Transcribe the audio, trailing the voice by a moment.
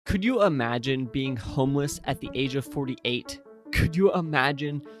Could you imagine being homeless at the age of 48? Could you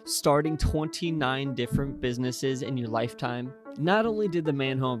imagine starting 29 different businesses in your lifetime? Not only did the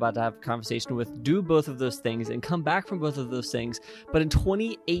man who I'm about to have a conversation with do both of those things and come back from both of those things, but in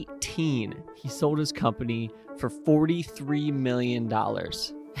 2018, he sold his company for $43 million.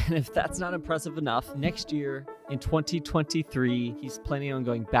 And if that's not impressive enough, next year in 2023, he's planning on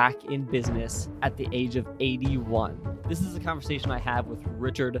going back in business at the age of 81. This is a conversation I have with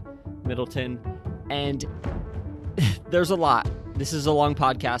Richard Middleton, and there's a lot. This is a long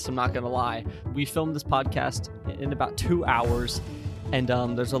podcast, I'm not going to lie. We filmed this podcast in about 2 hours, and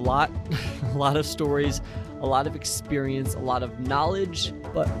there's a lot of stories, a lot of experience, a lot of knowledge,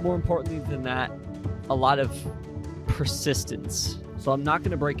 but more importantly than that, a lot of persistence. So I'm not going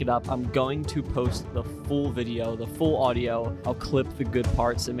to break it up. I'm going to post the full video, the full audio. I'll clip the good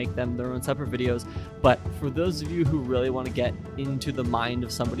parts and make them their own separate videos. But for those of you who really want to get into the mind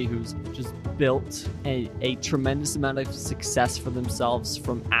of somebody who's just built a tremendous amount of success for themselves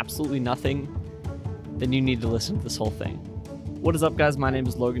from absolutely nothing, then you need to listen to this whole thing. What is up, guys? My name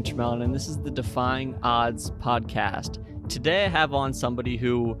is Logan Tremelin, and this is the Defying Odds podcast. Today I have on somebody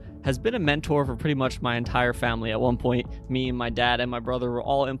who has been a mentor for pretty much my entire family. At one point, me and my dad and my brother were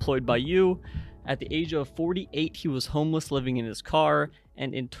all employed by you. At the age of 48, he was homeless, living in his car.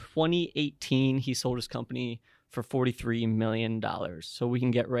 And in 2018, he sold his company for $43 million. So we can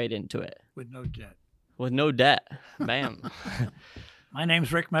get right into it. With no debt. With no debt. Bam. My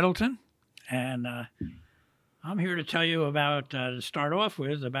name's Rick Middleton, and I'm here to tell you about, to start off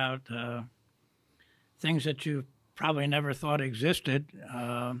with, about things that you probably never thought existed.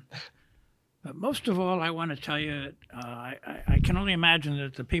 But most of all, I want to tell you, I can only imagine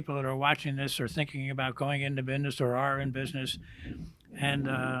that the people that are watching this are thinking about going into business or are in business,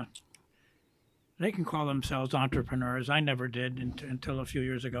 and they can call themselves entrepreneurs. I never did until a few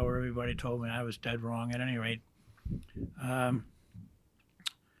years ago, where everybody told me I was dead wrong. At any rate, I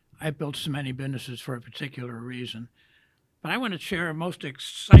built so many businesses for a particular reason. But I want to share a most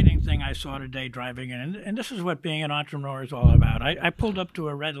exciting thing I saw today driving in. And this is what being an entrepreneur is all about. I pulled up to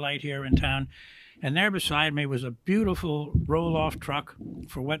a red light here in town, and there beside me was a beautiful roll-off truck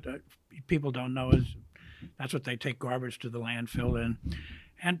for what people don't know is that's what they take garbage to the landfill in.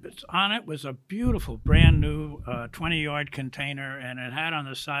 And on it was a beautiful, brand new 20-yard container, and it had on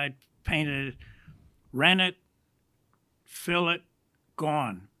the side painted, rent it, fill it,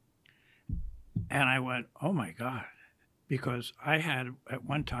 gone. And I went, oh, my God. Because I had, at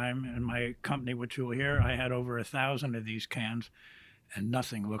one time in my company, which you'll hear, I had over 1,000 of these cans, and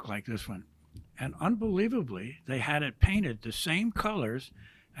nothing looked like this one. And unbelievably, they had it painted the same colors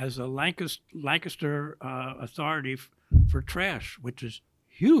as the Lancaster Authority for trash, which is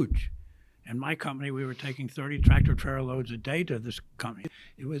huge. In my company, we were taking 30 tractor-trailer loads a day to this company.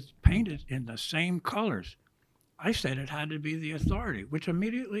 It was painted in the same colors. I said it had to be the Authority, which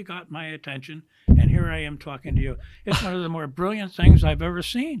immediately got my attention, and here I am talking to you. It's one of the more brilliant things I've ever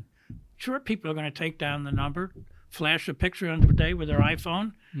seen. Sure, people are going to take down the number, flash a picture on the day with their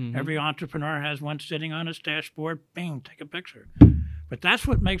iPhone. Mm-hmm. Every entrepreneur has one sitting on his dashboard. Bing, take a picture. But that's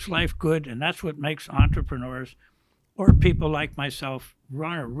what makes life good, and that's what makes entrepreneurs or people like myself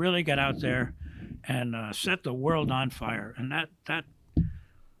want to really get out there and set the world on fire. And that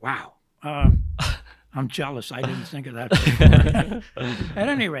wow. I'm jealous. I didn't think of that before. At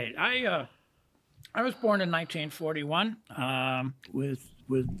any rate, I was born in 1941 with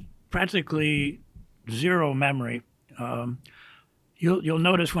practically zero memory. You'll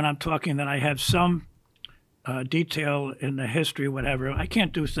notice when I'm talking that I have some detail in the history, whatever. I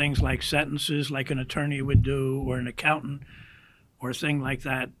can't do things like sentences like an attorney would do or an accountant or a thing like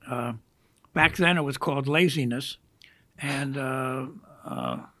that. Back then it was called laziness. And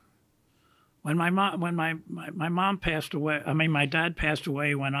when my mom passed away, my dad passed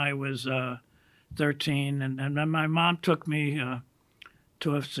away when I was 13, and then my mom took me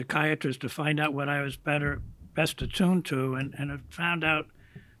to a psychiatrist to find out what I was best attuned to, and I found out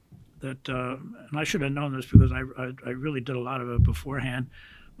that, and I should have known this because I really did a lot of it beforehand.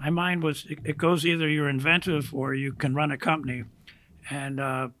 My mind was, it goes either you're inventive or you can run a company, and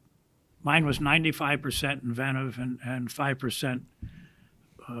mine was 95% inventive and 5%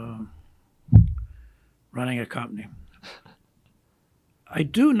 running a company. I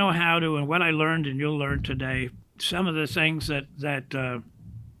do know how to, and what I learned, and you'll learn today, some of the things that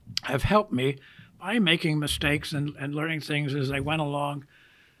have helped me by making mistakes and learning things as I went along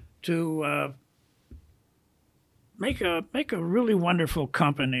to make a really wonderful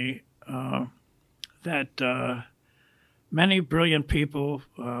company that many brilliant people,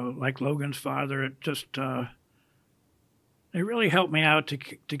 like Logan's father, just they really helped me out to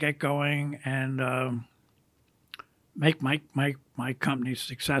get going and make my company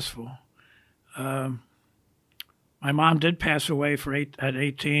successful. My mom did pass away at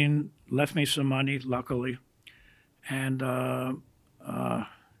 18, left me some money, luckily, and I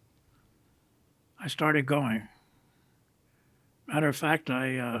started going. Matter of fact,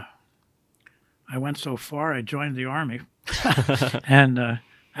 I went so far I joined the Army, and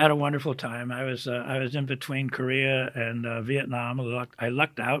had a wonderful time. I was in between Korea and Vietnam. I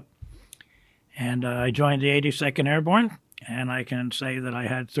lucked out, and I joined the 82nd Airborne, and I can say that I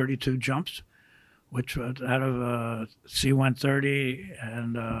had 32 jumps, which was out of C-130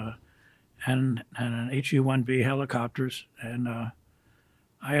 and an HU-1B helicopters, and I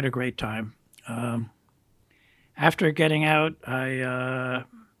had a great time. After getting out, I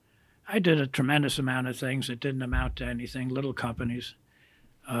did a tremendous amount of things that didn't amount to anything, little companies.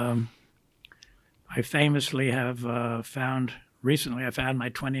 I famously have found my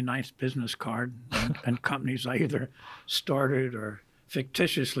 29th business card, and companies I either started or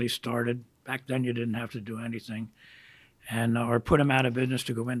fictitiously started. Back then you didn't have to do anything, and or put them out of business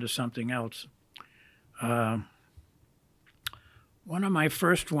to go into something else. One of my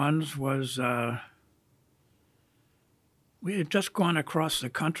first ones was we had just gone across the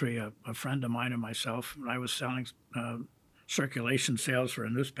country, a friend of mine and myself. I was selling circulation sales for a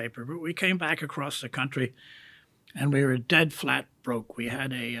newspaper, but we came back across the country, and we were dead flat broke. We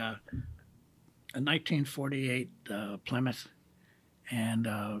had a 1948 Plymouth and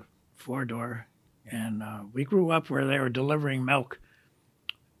four-door, and we grew up where they were delivering milk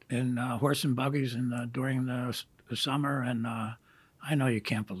in horse and buggies during the summer, and I know you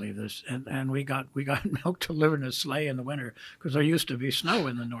can't believe this, and we got milk delivered in a sleigh in the winter because there used to be snow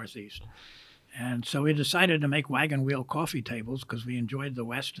in the Northeast. And so we decided to make wagon wheel coffee tables because we enjoyed the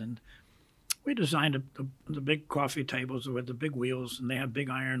West, and we designed the big coffee tables with the big wheels, and they have big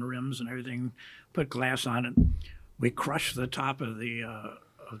iron rims and everything, put glass on it. We crushed the top of the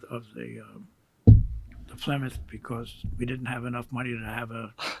Plymouth because we didn't have enough money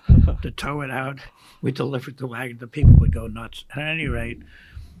to tow it out. We delivered the wagon. The people would go nuts. At any rate,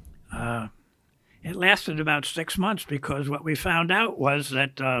 it lasted about 6 months because what we found out was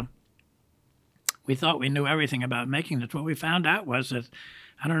that we thought we knew everything about making this. What we found out was that,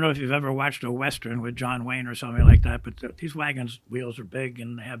 I don't know if you've ever watched a Western with John Wayne or something like that, but these wagons' wheels are big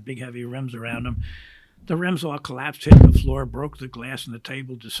and they have big, heavy rims around them. The rims all collapsed, hit the floor, broke the glass, and the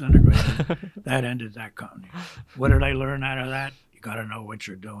table disintegrated. That ended that company. What did I learn out of that? You got to know what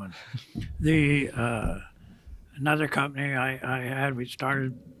you're doing. Another company I had, we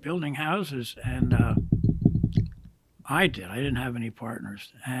started building houses, and I didn't have any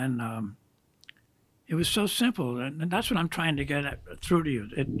partners, and it was so simple, and that's what I'm trying to get through to you.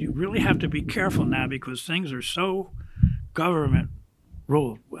 You really have to be careful now because things are so government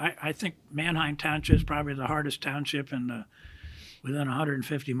ruled. I think Manheim Township is probably the hardest township within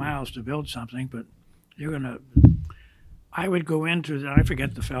 150 miles to build something, but I would go into, I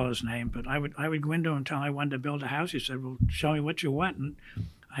forget the fellow's name, but I would go into him and tell him I wanted to build a house. He said, well, show me what you want. And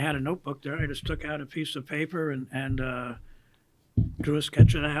I had a notebook there. I just took out a piece of paper and drew a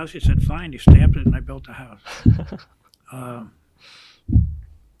sketch of the house. He said, fine. He stamped it, and I built the house.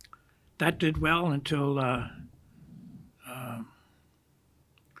 That did well until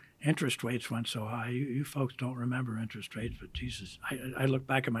interest rates went so high. You folks don't remember interest rates, but Jesus, I look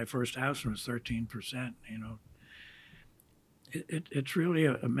back at my first house and it was 13%. You know, it's really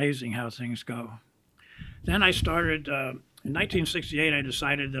amazing how things go. Then I started, in 1968, I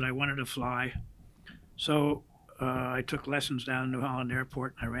decided that I wanted to fly. So I took lessons down at New Holland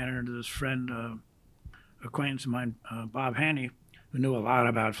Airport, and I ran into this friend, acquaintance of mine, Bob Haney, who knew a lot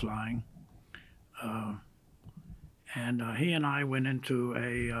about flying. And he and I went into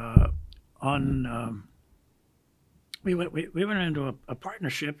we went into a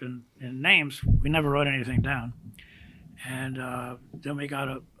partnership in names. We never wrote anything down. And then we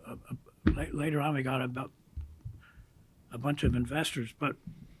got later on we got a bunch of investors. But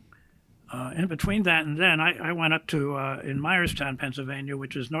in between that and then, I went up to in Myerstown, Pennsylvania,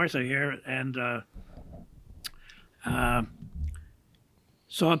 which is north of here, and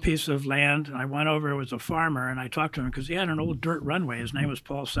saw a piece of land. I went over, it was a farmer, and I talked to him because he had an old dirt runway. His name was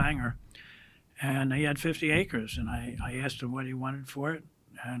Paul Sanger, and he had 50 acres. And I asked him what he wanted for it,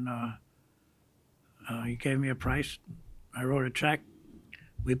 and he gave me a price. I wrote a check.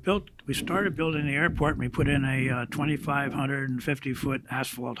 We started building the airport, and we put in a 2,550-foot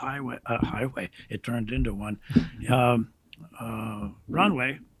asphalt highway. It turned into one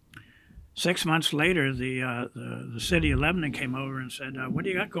runway. 6 months later, the city of Lebanon came over and said, what do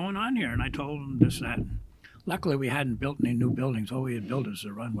you got going on here? And I told them this, that. Luckily, we hadn't built any new buildings. All we had built is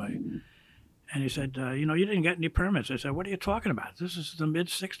the runway. And he said, you know, you didn't get any permits. I said, what are you talking about? This is the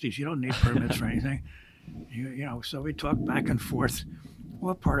mid-'60s. You don't need permits for anything. You know, so we talked back and forth.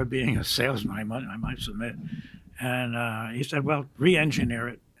 What part of being a salesman I might submit? And he said, well, re-engineer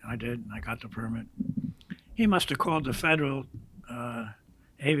it. I did, and I got the permit. He must have called the Federal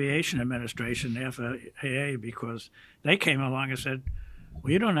Aviation Administration, the FAA, because they came along and said,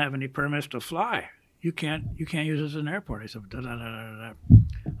 well, you don't have any permits to fly. You can't use it as an airport. I said, da, da, da, da, da.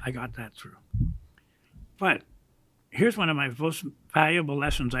 I got that through. But here's one of my most valuable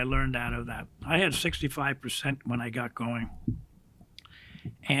lessons I learned out of that. I had 65% when I got going.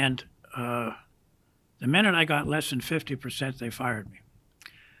 And the minute I got less than 50%, they fired me.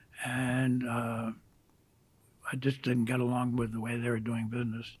 And I just didn't get along with the way they were doing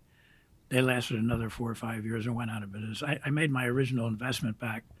business. They lasted another 4 or 5 years and went out of business. I made my original investment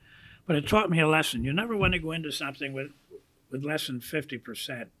back. But it taught me a lesson. You never want to go into something with less than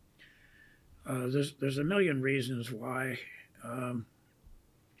 50%. There's a million reasons why.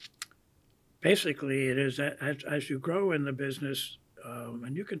 Basically, it is that as you grow in the business,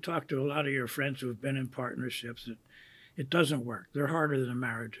 and you can talk to a lot of your friends who have been in partnerships, it doesn't work. They're harder than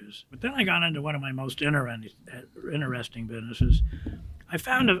marriages. But then I got into one of my most interesting businesses. I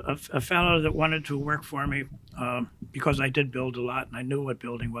found a fellow that wanted to work for me because I did build a lot and I knew what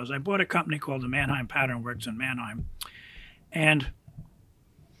building was. I bought a company called the Mannheim Pattern Works in Mannheim. And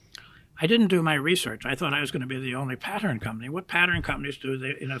I didn't do my research. I thought I was going to be the only pattern company. What pattern companies do,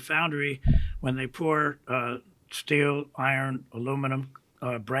 in a foundry, when they pour steel, iron, aluminum,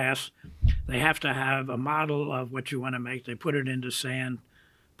 brass, they have to have a model of what you want to make. They put it into sand,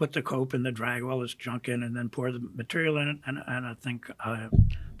 put the cope and the drag, all this junk in, and then pour the material in it, and I think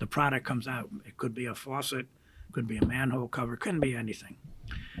the product comes out. It could be a faucet, could be a manhole cover, couldn't be anything.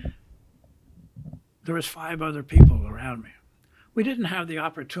 There was 5 other people around me. We didn't have the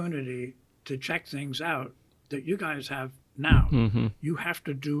opportunity to check things out that you guys have now. Mm-hmm. You have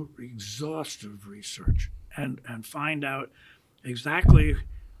to do exhaustive research and find out exactly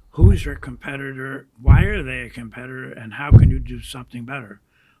who's your competitor, why are they a competitor, and how can you do something better.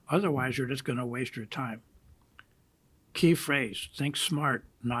 Otherwise, you're just going to waste your time. Key phrase, think smart,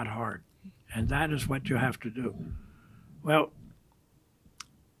 not hard. And that is what you have to do. Well,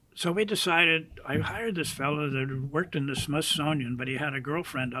 so we decided, I hired this fellow that had worked in the Smithsonian, but he had a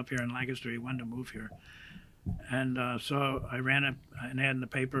girlfriend up here in Lancaster. He wanted to move here. And so I ran an ad in the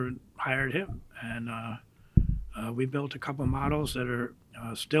paper and hired him. And we built a couple models that are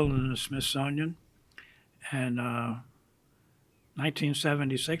still in the Smithsonian. And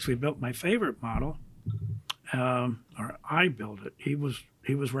 1976, we built my favorite model, or I built it. He was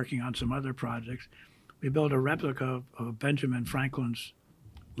working on some other projects. We built a replica of Benjamin Franklin's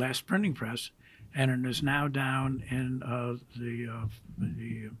last printing press, and it is now down in the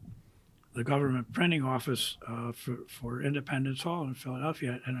government printing office for Independence Hall in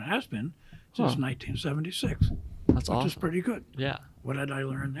Philadelphia, and it has been since 1976. That's awesome. Which is pretty good. Yeah. What did I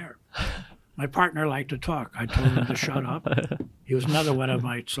learn there? My partner liked to talk. I told him to shut up. He was another one of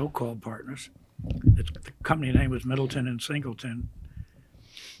my so-called partners. The company name was Middleton and Singleton.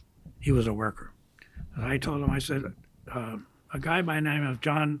 He was a worker. And I told him, I said, a guy by the name of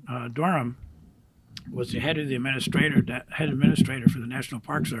John Durham was the head administrator for the National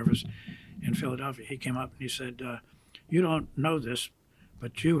Park Service in Philadelphia. He came up and he said, you don't know this,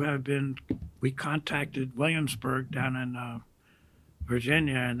 but we contacted Williamsburg down in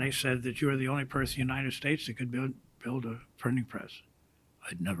Virginia, and they said that you were the only person in the United States that could build a printing press.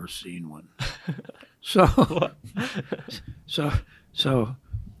 I'd never seen one. So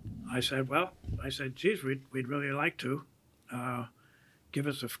I said, geez, we'd really like to. Give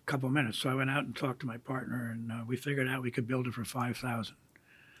us a couple minutes. So I went out and talked to my partner, and we figured out we could build it for $5,000.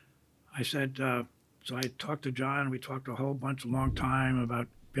 I said, so I talked to John. We talked a whole bunch, a long time about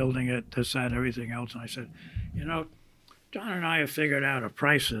building it, this, that, everything else. And I said, you know, John and I have figured out a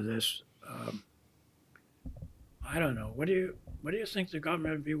price of this. I don't know. What do you think the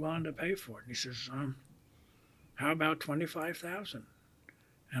government would be willing to pay for it? And he says, how about $25,000?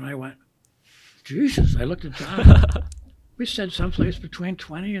 And I went, Jesus. I looked at John. We said someplace between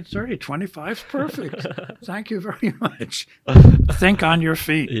 20 and 30. 25's perfect. Thank you very much. Think on your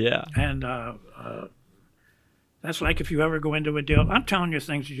feet. Yeah. And that's like if you ever go into a deal. I'm telling you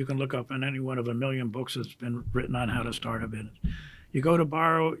things that you can look up in any one of a million books that's been written on how to start a business. You go to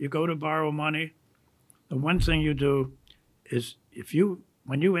borrow money. The one thing you do is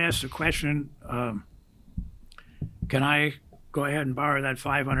when you ask the question, can I go ahead and borrow that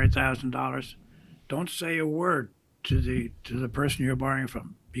 $500,000? Don't say a word to the person you're borrowing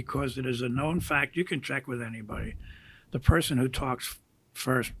from. because it is a known fact. You can check with anybody. The person who talks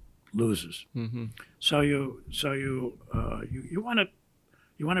first loses. Mm-hmm. So you want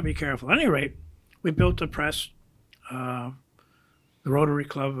to be careful. At any rate, we built the press. The Rotary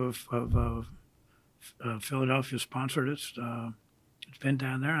Club of Philadelphia sponsored it. It's been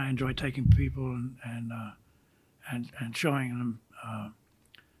down there. I enjoy taking people and showing them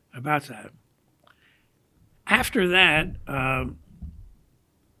about that. After that,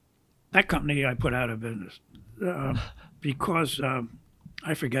 that company I put out of business because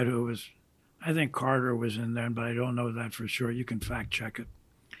I forget who it was. I think Carter was in there, but I don't know that for sure. You can fact check it.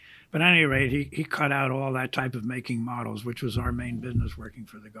 But at any rate, he cut out all that type of making models, which was our main business working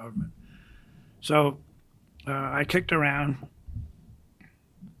for the government. So I kicked around.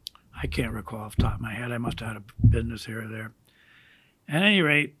 I can't recall off the top of my head. I must have had a business here or there. At any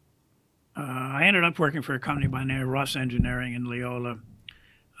rate, I ended up working for a company by the name of Ross Engineering in Leola.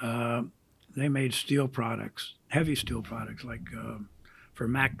 They made steel products, heavy steel products, like for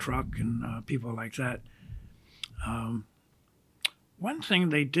Mack Truck and people like that. One thing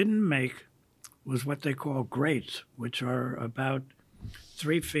they didn't make was what they call grates, which are about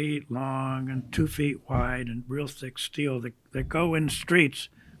 3 feet long and 2 feet wide and real thick steel that go in streets.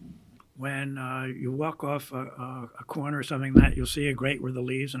 When you walk off a corner or something like that, you'll see a grate where the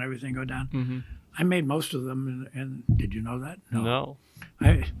leaves and everything go down. Mm-hmm. I made most of them, and did you know that? No.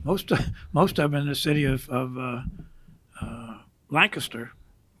 Most of them in the city of Lancaster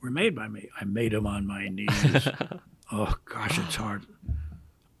were made by me. I made them on my knees. Oh gosh, it's hard.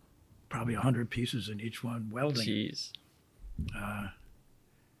 Probably 100 pieces in each one. Welding. Jeez.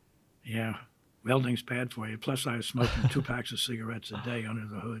 Yeah, welding's bad for you. Plus, I was smoking 2 packs of cigarettes a day under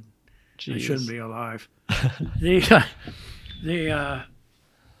the hood. Jeez. I shouldn't be alive.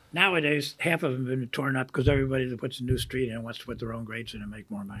 Nowadays, half of them have been torn up because everybody that puts a new street in wants to put their own grates in and make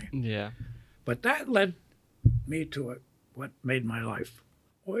more money. Yeah. But that led me to what made my life.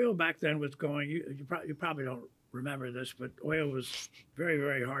 Oil back then was going, you probably don't remember this, but oil was very,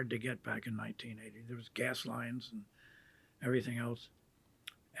 very hard to get back in 1980. There was gas lines and everything else.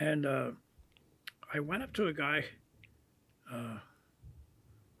 And I went up to a guy,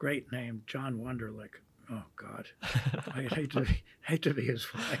 great name, John Wunderlich. Oh God, I hate to be his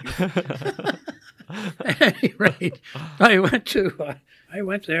wife. At any rate, I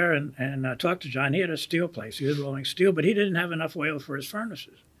went there and talked to John. He had a steel place. He was rolling steel, but he didn't have enough oil for his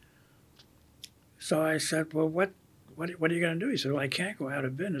furnaces. So I said, "Well, what are you going to do?" He said, "Well, I can't go out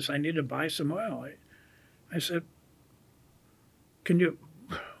of business. I need to buy some oil." I said, "Can you?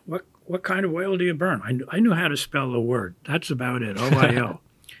 What kind of oil do you burn?" I knew how to spell the word. That's about it. OIL.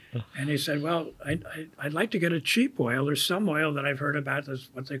 And he said, "Well, I'd like to get a cheap oil. There's some oil that I've heard about that's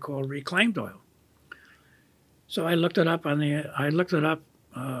what they call reclaimed oil." So I looked it up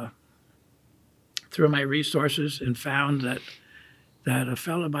through my resources and found that a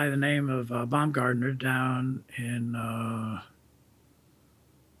fellow by the name of Baumgartner down in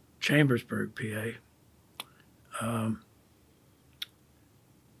Chambersburg, PA,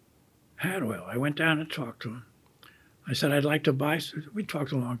 had oil. I went down and talked to him. I said, "I'd like to buy." We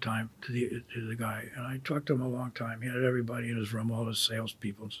talked a long time to the guy, and I talked to him a long time. He had everybody in his room, all his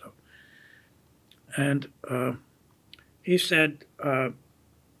salespeople and stuff. And he said, "I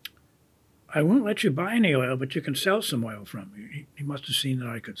won't let you buy any oil, but you can sell some oil from me." He must have seen that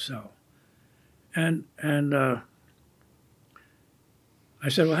I could sell. And I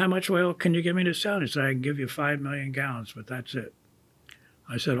said, "Well, how much oil can you give me to sell?" He said, "I can give you 5 million gallons, but that's it."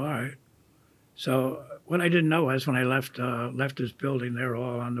 I said, "All right." So what I didn't know was when I left his building, they were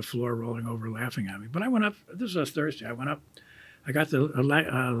all on the floor rolling over, laughing at me. But I went up. This was a Thursday. I went up. I got the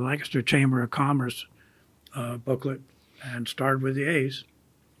Lancaster Chamber of Commerce booklet and started with the A's.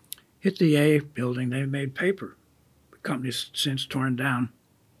 Hit the A building. They made paper. The company's since torn down.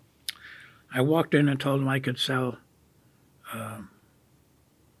 I walked in and told them I could sell. I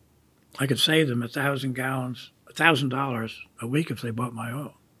could save them 1,000 gallons, $1,000 a week if they bought my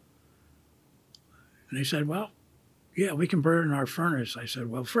oil. And they said, "Well, yeah, we can burn in our furnace." I said,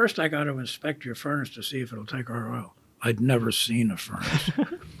 "Well, first I got to inspect your furnace to see if it'll take our oil." I'd never seen a furnace.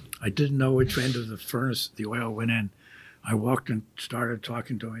 I didn't know which end of the furnace the oil went in. I walked and started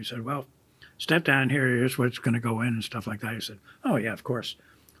talking to him. He said, "Well, step down here. Here's what's going to go in," and stuff like that. I said, "Oh, yeah, of course."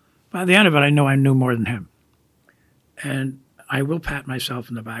 By the end of it, I knew more than him. And I will pat myself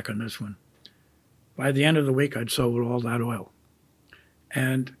in the back on this one. By the end of the week, I'd sold all that oil.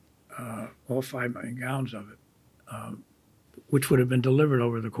 And all 5 million gallons of it, which would have been delivered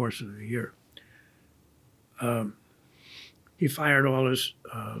over the course of the year. He fired all his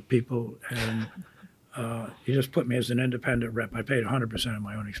people, and He just put me as an independent rep. I paid 100% of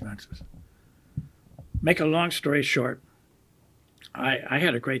my own expenses. Make a long story short, I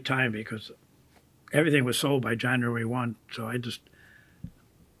had a great time because everything was sold by January 1, so I did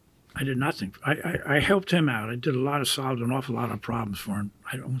nothing. I helped him out. I did a lot of solved an awful lot of problems for him.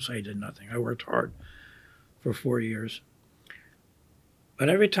 I don't say I did nothing. I worked hard for 4 years. But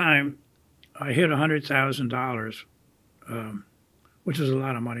every time I hit $100,000, which was a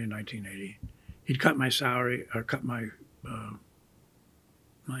lot of money in 1980, he'd cut my salary or cut my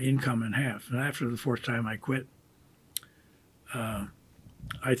my income in half. And after the fourth time I quit, I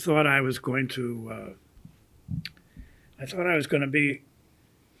thought I was going to be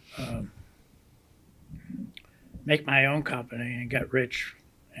make my own company and get rich.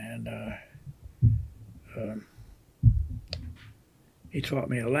 And he taught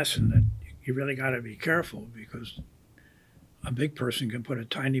me a lesson that you really got to be careful, because a big person can put a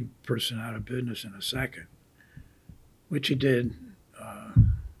tiny person out of business in a second, which he did.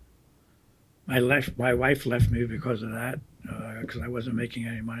 My wife left me because of that, because I wasn't making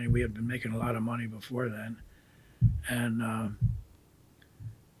any money. We had been making a lot of money before then. And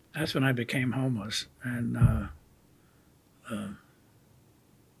that's when I became homeless. And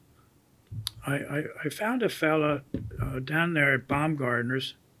I found a fella down there at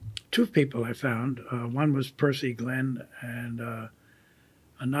Baumgartner's. Two people I found. One was Percy Glenn, and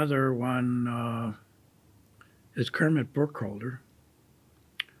another one is Kermit Burkholder,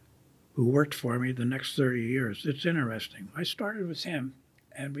 who worked for me the next 30 years. It's interesting. I started with him,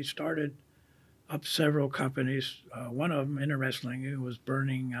 and we started up several companies. One of them, interestingly, was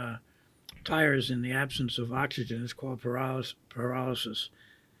burning tires in the absence of oxygen. It's called pyrolysis.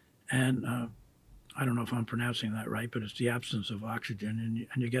 And I don't know if I'm pronouncing that right, but it's the absence of oxygen.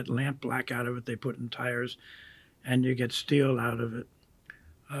 And you get lamp black out of it they put in tires, and you get steel out of it.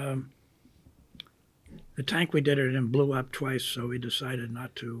 The tank we did it in blew up twice, so we decided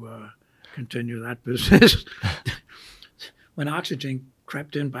not to continue that business. When oxygen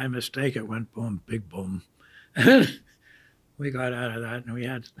crept in by mistake, it went boom, big boom. We got out of that, and we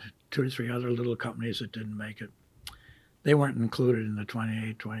had 2 or 3 other little companies that didn't make it. They weren't included in the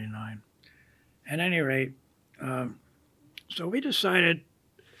 28, 29. At any rate, so we decided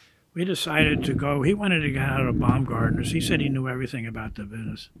to go. He wanted to get out of Baumgartner's. He said he knew everything about the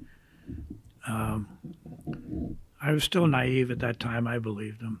business. I was still naive at that time. I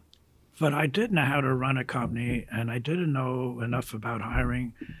believed him. But I did know how to run a company, and I didn't know enough about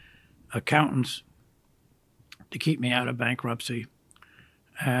hiring accountants to keep me out of bankruptcy.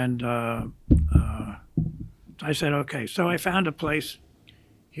 And I said, okay. So I found a place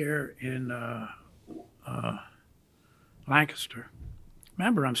here in Lancaster.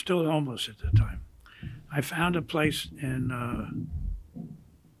 Remember, I'm still homeless at the time. I found a place in,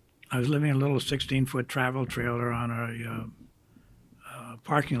 I was living in a little 16-foot travel trailer on a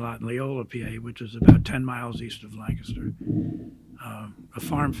parking lot in Leola, PA, which is about 10 miles east of Lancaster. A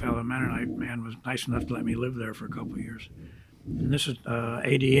farm fellow, a Mennonite man, was nice enough to let me live there for a couple of years. And this is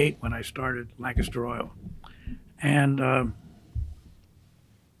 88 when I started Lancaster Oil. And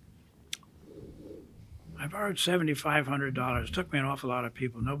I borrowed $7,500. It took me an awful lot of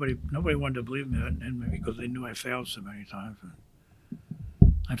people. Nobody wanted to believe me in me because they knew I failed so many times.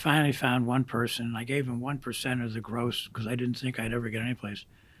 I finally found one person, and I gave him 1% of the gross because I didn't think I'd ever get any place.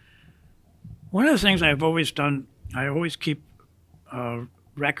 One of the things I've always done, I always keep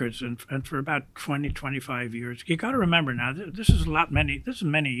records, and for about 20, 25 years. You got to remember now, this is many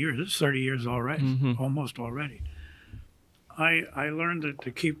years. This is 30 years already, almost already. I learned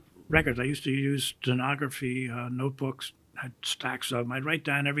to keep records. I used to use stenography notebooks, had stacks of them. I'd write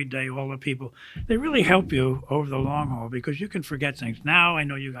down every day all the people. They really help you over the long haul because you can forget things. Now I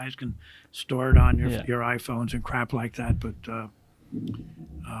know you guys can store it on your iPhones and crap like that, but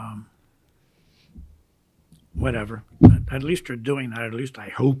whatever. At least you're doing that. At least I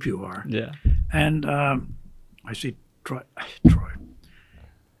hope you are. Yeah. And I see Troy.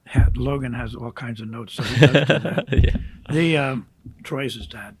 Logan has all kinds of notes. So he does do that. Yeah. Troy's his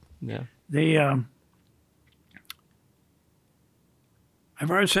dad. Yeah. I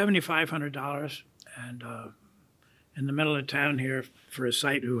borrowed $7,500, and in the middle of town here for a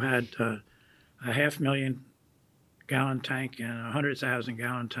site who had a 500,000 gallon tank and a 100,000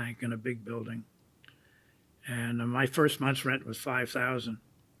 gallon tank in a big building. And my first month's rent was $5,000.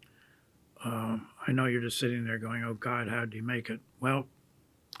 I know you're just sitting there going, "Oh God, how did you make it?" Well,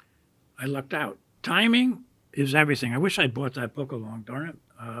 I lucked out. Timing is everything. I wish I'd bought that book along. Darn it.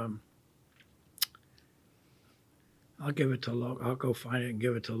 I'll give it to Logan. I'll go find it and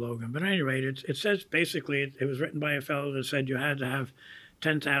give it to Logan. But at any rate, it says basically it was written by a fellow that said you had to have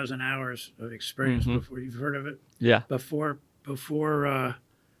 10,000 hours of experience before you've heard of it. Yeah. Before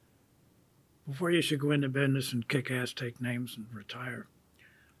you should go into business and kick ass, take names, and retire.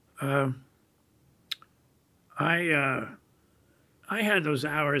 I had those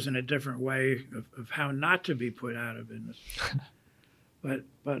hours in a different way of how not to be put out of business. but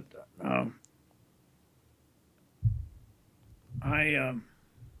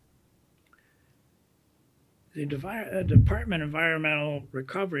the Department of Environmental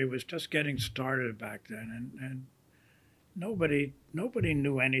Recovery was just getting started back then, and nobody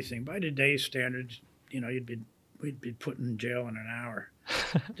knew anything. By today's standards, we'd be put in jail in an hour.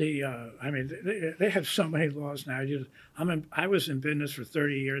 They have so many laws now. I was in business for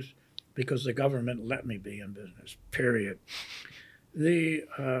 30 years because the government let me be in business, period.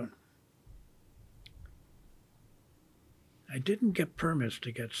 I didn't get permits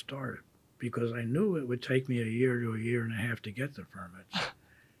to get started because I knew it would take me a year to a year and a half to get the permits.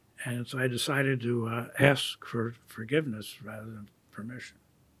 And so I decided to ask for forgiveness rather than permission.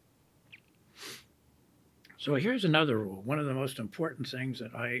 So here's another rule. One of the most important things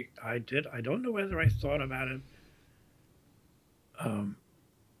that I did, I don't know whether I thought about it,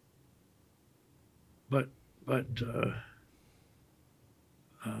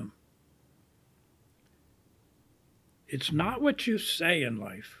 it's not what you say in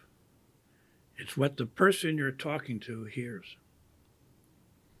life. It's what the person you're talking to hears.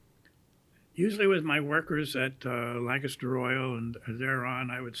 Usually with my workers at Lancaster Oil and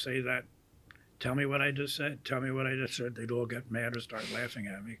thereon, I would say that, tell me what I just said, tell me what I just said. They'd all get mad or start laughing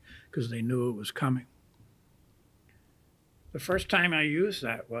at me because they knew it was coming. The first time I used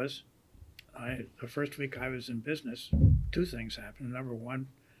that was, the first week I was in business, two things happened. Number one,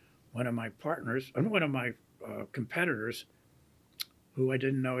 one of my competitors, who I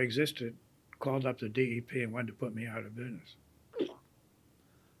didn't know existed, called up the DEP and wanted to put me out of business.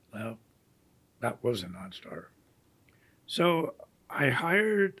 Well, that was a non-starter. So I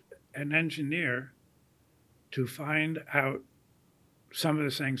hired an engineer to find out some of the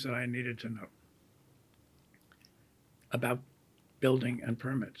things that I needed to know about building and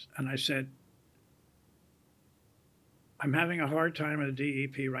permits. And I said, I'm having a hard time at the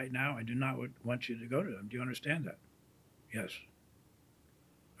DEP right now. I do not want you to go to them. Do you understand that? Yes.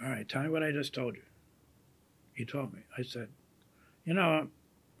 All right, tell me what I just told you. He told me. I said,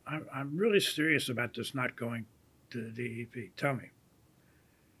 I'm really serious about this not going to the DEP. Tell me.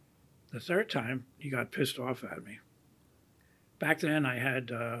 The third time, he got pissed off at me. Back then, I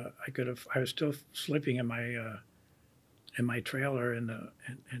was still sleeping in my trailer in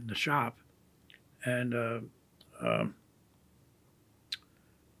the shop, and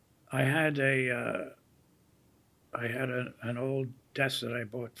I had an old desk that I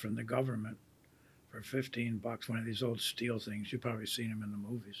bought from the government for $15, one of these old steel things. You've probably seen them in the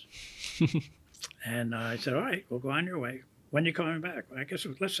movies. And I said, all right, we'll go on your way. When are you coming back? I guess,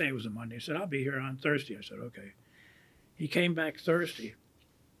 let's say it was a Monday. He said, I'll be here on Thursday. I said, okay. He came back Thursday,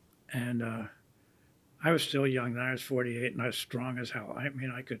 and I was still young. Then I was 48, and I was strong as hell. I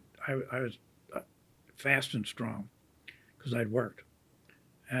was fast and strong because I'd worked.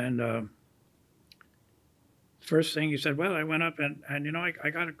 And first thing he said, well, I went up and I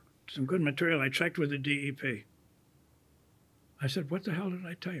got some good material. I checked with the DEP. I said, what the hell did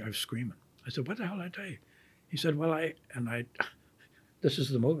I tell you? I was screaming. I said, what the hell did I tell you? He said, well, this is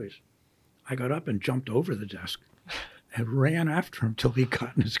the movies. I got up and jumped over the desk and ran after him till he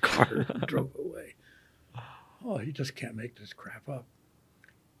got in his car and drove away. Oh, he just can't make this crap up.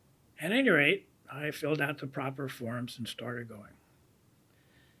 At any rate, I filled out the proper forms and started going.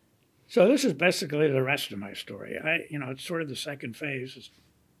 So this is basically the rest of my story. It's sort of the second phase. It's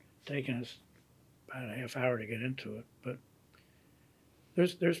taken us about a half hour to get into it, but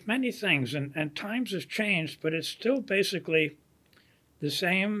there's many things, and times have changed, but it's still basically the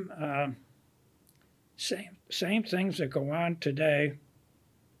same things that go on today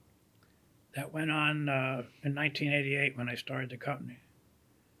that went on in 1988 when I started the company.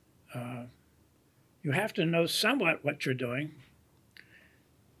 You have to know somewhat what you're doing.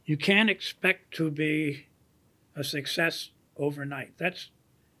 You can't expect to be a success overnight. That's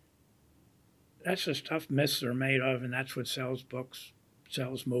the stuff myths are made of, and that's what sells books,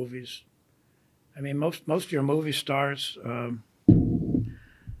 sells movies. I mean, most of your movie stars. Who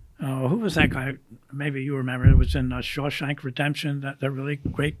was that guy? Maybe you remember. It was in Shawshank Redemption. That really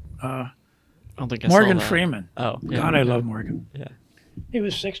great. I don't think I Morgan saw that. Freeman. Oh, yeah. God, I love Morgan. Yeah. He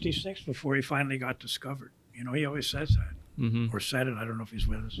was 66 before he finally got discovered. He always says that. Mm-hmm. Or said it. I don't know if he's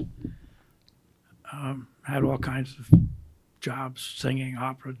with us. Had all kinds of jobs, singing,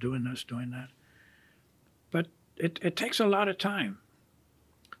 opera, doing this, doing that. But it takes a lot of time.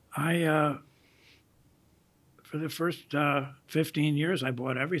 I for the first 15 years, I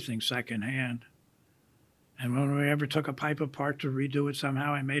bought everything secondhand. And when we ever took a pipe apart to redo it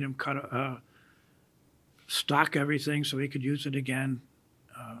somehow, I made him stock everything so he could use it again.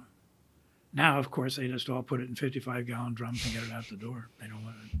 Now, of course, they just all put it in 55-gallon drums and get it out the door. They don't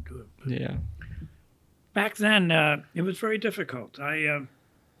want to do it. But Yeah. back then, it was very difficult.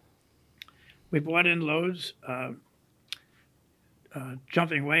 We bought in loads.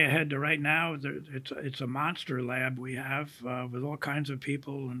 Jumping way ahead to right now, it's a monster lab we have with all kinds of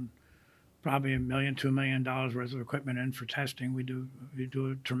people and probably $1 million, $2 million worth of equipment in for testing. We do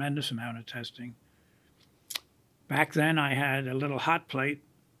a tremendous amount of testing. Back then, I had a little hot plate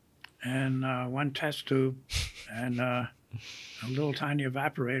and one test tube and a little tiny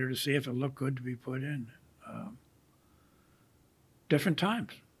evaporator to see if it looked good to be put in. Different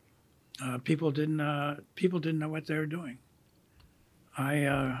times. People didn't know what they were doing.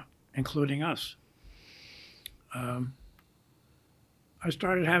 Including us. I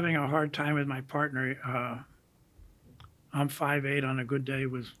started having a hard time with my partner. I'm 5'8" on a good day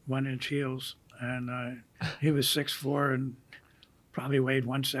with 1-inch heels, and he was 6'4" and probably weighed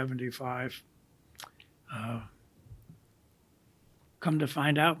 175. Come to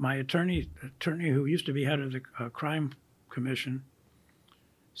find out, my attorney who used to be head of the crime commission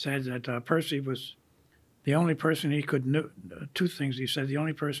said that Percy was the only person he could know. Two things he said: the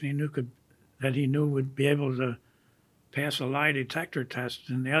only person he knew would be able to pass a lie detector test,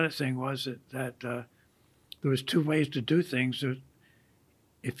 and the other thing was that there was two ways to do things.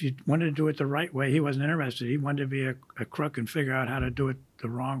 If you wanted to do it the right way, he wasn't interested. He wanted to be a crook and figure out how to do it the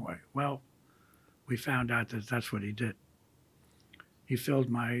wrong way. Well, we found out that that's what he did. He filled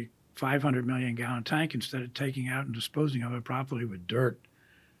my 500 million gallon tank instead of taking out and disposing of it properly with dirt,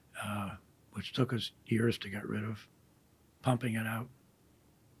 which took us years to get rid of, pumping it out.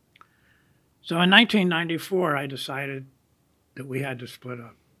 So in 1994, I decided that we had to split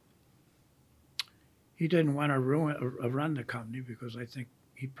up. He didn't want to run the company because I think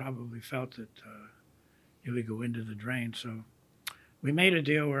he probably felt that it would go into the drain. So we made a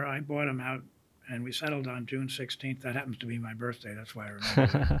deal where I bought him out, and we settled on June 16th. That happens to be my birthday. That's why I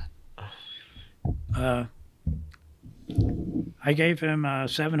remember it. I gave him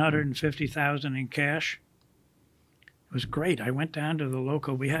 $750,000 in cash. It was great. I went down to the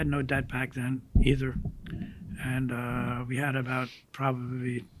local. We had no debt back then either, and we had about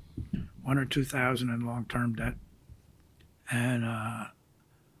probably $1,000 or $2,000 in long-term debt. And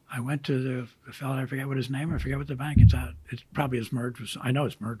I went to the fellow. I forget what his name. I forget what the bank it's at. It's probably is merged with. I know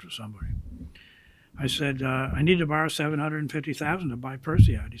it's merged with somebody. I said I need to borrow $750,000 to buy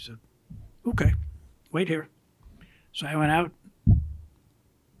Percy out. He said, "Okay, wait here." So I went out.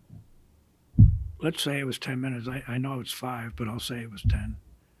 Let's say it was 10 minutes. I know it's 5, but I'll say it was 10.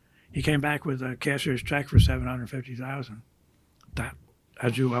 He came back with a cashier's check for $750,000. That,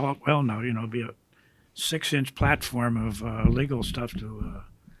 as you well know, be a 6-inch platform of legal stuff to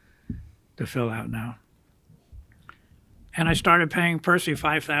fill out now. And I started paying Percy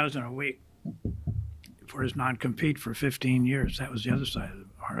 $5,000 a week for his non-compete for 15 years. That was the other side of the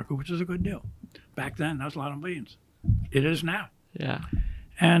article, which is a good deal. Back then, that was a lot of millions. It is now. Yeah.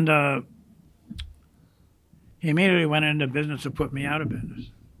 And he immediately went into business to put me out of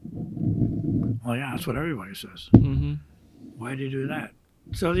business. Well, yeah, that's what everybody says. Mm-hmm. Why did you do that?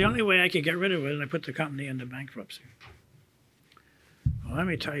 So the only way I could get rid of it is I put the company into bankruptcy. Well, let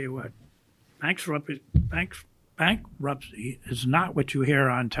me tell you what. Bankruptcy is not what you hear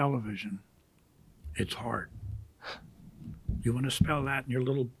on television. It's hard. You want to spell that in your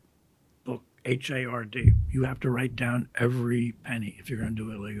little book, H-A-R-D. You have to write down every penny if you're going to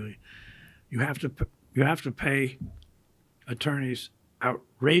do it legally. You have to pay attorneys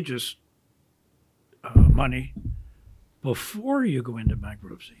outrageous money before you go into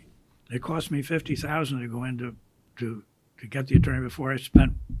bankruptcy. It cost me $50,000 to go into to get the attorney before I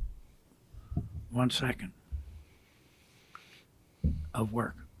spent 1 second of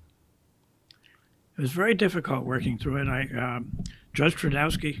work. It was very difficult working through it. Judge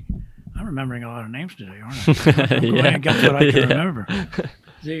Trudowski, I'm remembering a lot of names today, aren't I? I'm going to get what I can remember.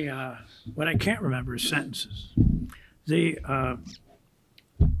 What I can't remember is sentences. Judge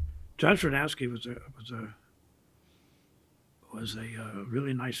Trudowski was a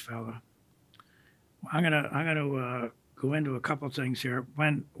really nice fellow. I'm gonna go into a couple of things here.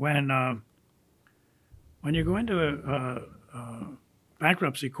 When you go into a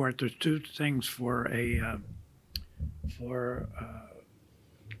bankruptcy court, there's two things for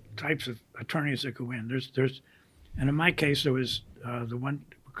types of attorneys that go in. And in my case, there was the one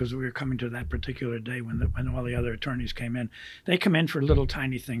because we were coming to that particular day when all the other attorneys came in. They come in for little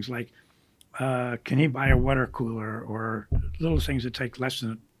tiny things like, can he buy a water cooler, or little things that take less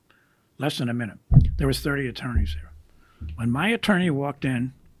than a minute. There was 30 attorneys there. When my attorney walked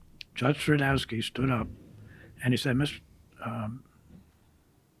in, Judge Stradowski stood up and he said,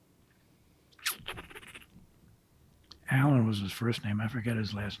 Alan was his first name. I forget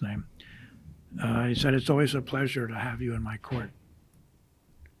his last name. He said, it's always a pleasure to have you in my court.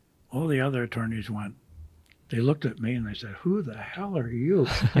 All the other attorneys went. They looked at me and they said, who the hell are you?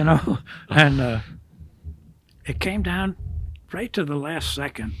 You know? And it came down right to the last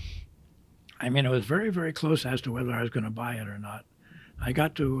second. I mean, it was very, very close as to whether I was going to buy it or not. I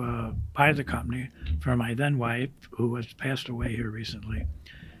got to buy the company for my then wife, who has passed away here recently.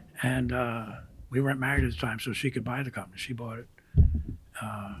 And we weren't married at the time, so she could buy the company. She bought it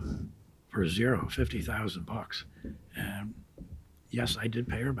for zero, $50,000. And yes, I did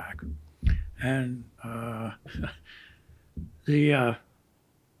pay her back. And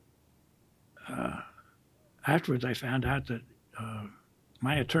afterwards, I found out that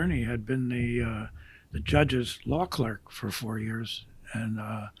my attorney had been the judge's law clerk for 4 years, and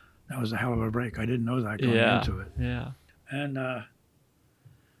that was a hell of a break. I didn't know that going into it. Yeah. And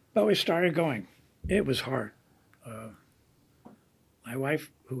but we started going. It was hard. My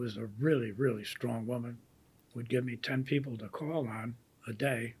wife, who was a really, really strong woman, would give me 10 people to call on a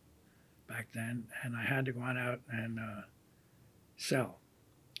day back then, and I had to go on out and sell.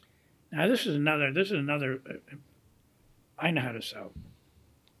 Now this is another. I know how to sell,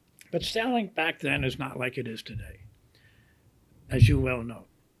 but selling back then is not like it is today, as you well know.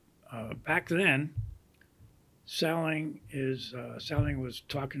 Back then, selling was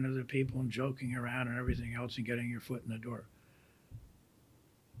talking to the people and joking around and everything else and getting your foot in the door.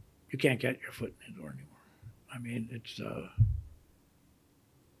 You can't get your foot in the door anymore. I mean,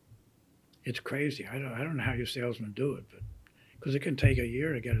 it's crazy. I don't know how you salesmen do it, but because it can take a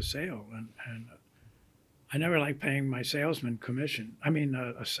year to get a sale, and I never like paying my salesman commission. I mean,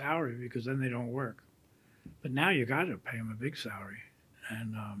 a salary, because then they don't work. But now you got to pay them a big salary,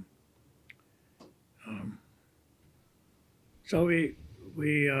 and so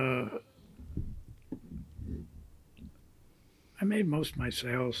I made most of my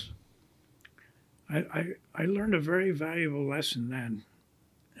sales. I learned a very valuable lesson then,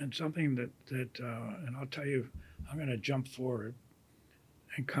 and something that and I'll tell you, I'm going to jump forward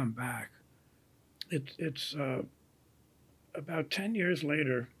and come back. It's about 10 years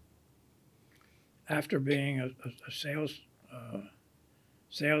later, after being a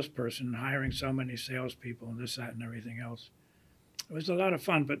salesperson, hiring so many salespeople and this, that, and everything else. It was a lot of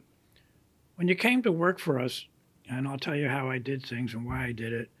fun, but when you came to work for us, and I'll tell you how I did things and why I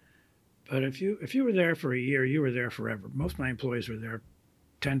did it, but if you were there for a year, you were there forever. Most of my employees were there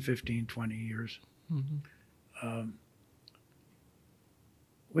 10, 15, 20 years. Mm-hmm.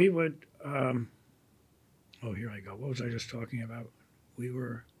 We would, oh, here I go. What was I just talking about? We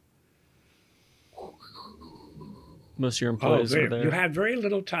were... Most of your employees were there. You had very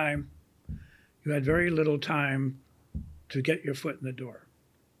little time. You had very little time to get your foot in the door.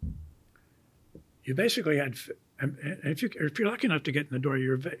 You basically had, if you're lucky enough to get in the door,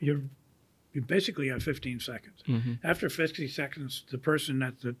 you basically have 15 seconds. Mm-hmm. After 50 seconds, the person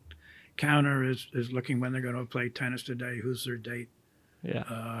at the counter is looking when they're going to play tennis today, who's their date,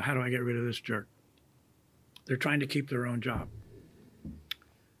 how do I get rid of this jerk? They're trying to keep their own job.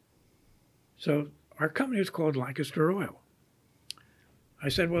 So our company was called Lancaster Oil. I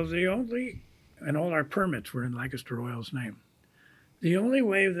said, well, and all our permits were in Lancaster Oil's name. The only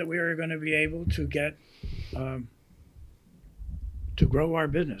way that we were going to be able to get, to grow our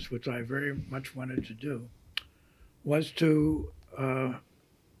business, which I very much wanted to do, was to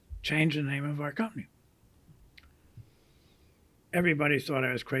change the name of our company. Everybody thought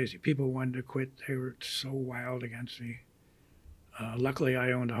I was crazy. People wanted to quit. They were so wild against me. Luckily,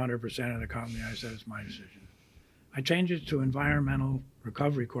 I owned 100% of the company. I said, it's my decision. I changed it to Environmental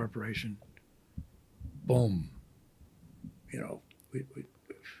Recovery Corporation. Boom. You know, we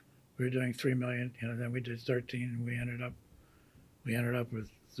were doing 3 million, you know, then we did 13, and we ended up with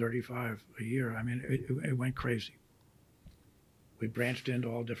 35 a year. I mean, it went crazy. We branched into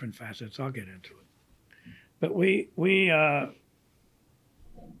all different facets. I'll get into it. But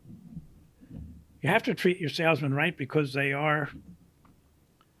you have to treat your salesmen right, because they are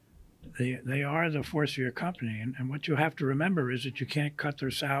the force of your company. And what you have to remember is that you can't cut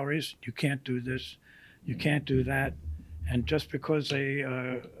their salaries. You can't do this. You can't do that. And just because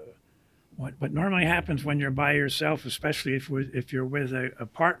what normally happens when you're by yourself, especially if you're with a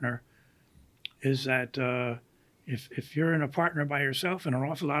partner, is that if you're in a partner by yourself in an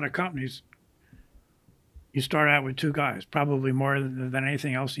awful lot of companies, you start out with two guys, probably more than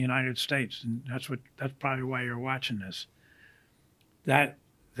anything else in the United States, and that's probably why you're watching this. That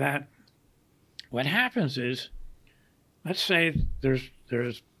what happens is, let's say there's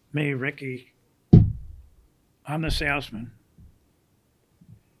me, Ricky, I'm the salesman,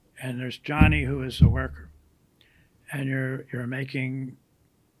 and there's Johnny who is the worker, and you're making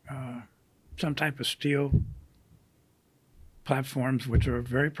some type of steel platforms which are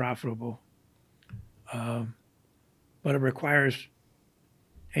very profitable, but it requires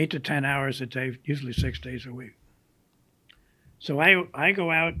 8 to 10 hours a day, usually 6 days a week. So I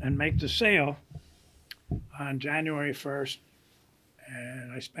go out and make the sale on January 1st,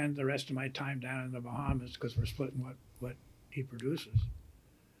 and I spend the rest of my time down in the Bahamas because we're splitting what he produces.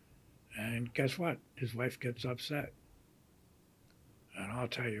 And guess what? His wife gets upset. And I'll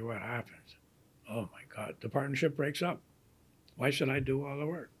tell you what happens. Oh my God, the partnership breaks up. Why should I do all the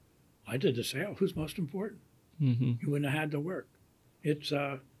work? I did the sale. Who's most important? You wouldn't have had the work. It's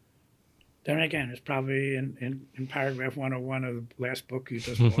then again, it's probably in paragraph 101 of the last book you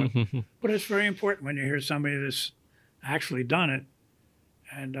just bought. But it's very important when you hear somebody that's actually done it,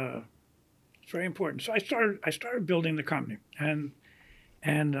 and it's very important. So I started building the company, and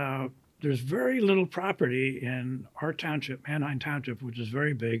there's very little property in our township, Manheim Township, which is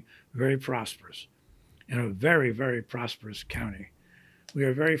very big, very prosperous, in a very, very prosperous county. We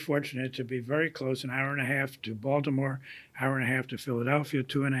are very fortunate to be very close, an hour and a half to Baltimore, hour and a half to Philadelphia,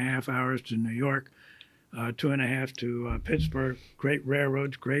 2.5 hours to New York, 2.5 to Pittsburgh. Great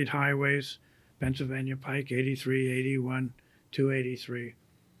railroads, great highways, Pennsylvania Pike, 83, 81, 283.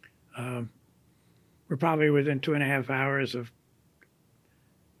 We're probably within 2.5 hours of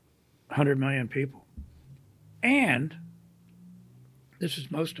 100 million people. And, this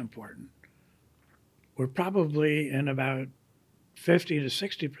is most important, we're probably in about 50 to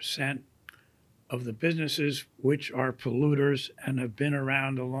 60% of the businesses which are polluters and have been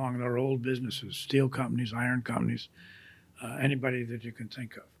around along their old businesses, steel companies, iron companies, anybody that you can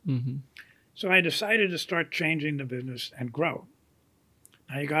think of. So I decided to start changing the business and grow.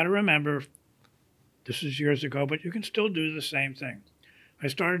 Now you got to remember, this is years ago, but you can still do the same thing. I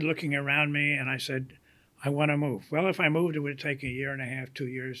started looking around me and I said, I want to move. Well, if I moved, it would take 1.5 years, 2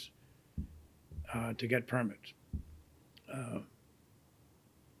 years to get permits.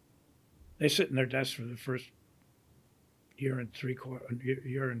 They sit in their desks for the first year and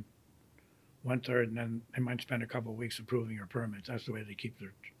 1/3, and then they might spend a couple of weeks approving your permits. That's the way they keep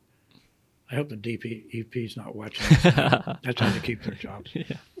their. I hope the DPEP's not watching this. That's how they keep their jobs.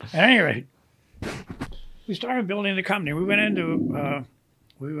 Yeah. At any rate, we started building the company. We went into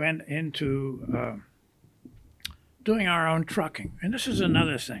doing our own trucking, and this is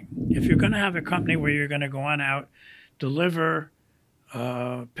another thing. If you're going to have a company where you're going to go on out, deliver,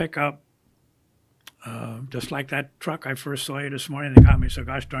 pick up. Just like that truck I first saw you this morning, that got me so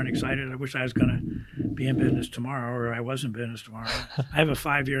gosh darn excited. I wish I was going to be in business tomorrow, or I was in business tomorrow. I have a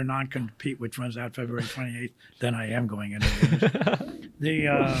 5-year non-compete which runs out February 28th. Then I am going into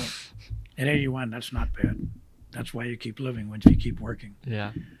business. At 81, that's not bad. That's why you keep living once you keep working.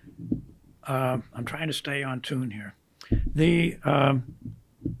 Yeah. I'm trying to stay on tune here. You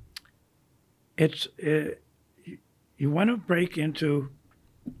want to break into.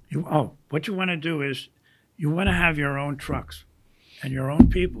 What you want to do is you want to have your own trucks and your own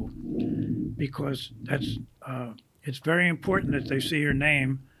people, because that's it's very important that they see your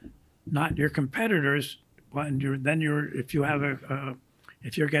name, not your competitors. If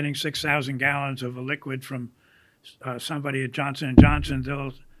you're getting 6,000 gallons of a liquid from somebody at Johnson & Johnson,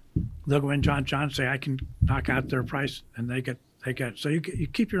 they'll go in Johnson say I can knock out their price, and they get. So you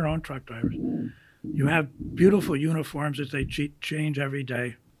keep your own truck drivers. You have beautiful uniforms that they change every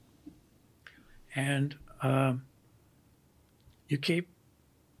day. And you keep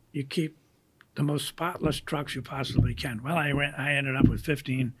the most spotless trucks you possibly can. Well, I ended up with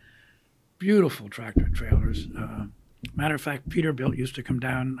 15 beautiful tractor trailers. Matter of fact, Peterbilt used to come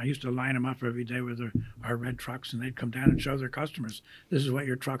down. I used to line them up every day with our red trucks, and they'd come down and show their customers, this is what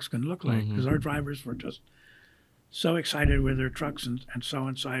your truck's going to look like. Because our drivers were just so excited with their trucks and so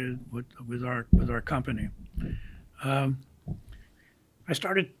excited with our company. I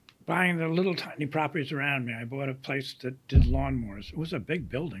started buying the little tiny properties around me. I bought a place that did lawnmowers. It was a big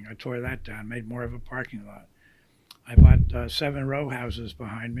building. I tore that down, made more of a parking lot. I bought 7 row houses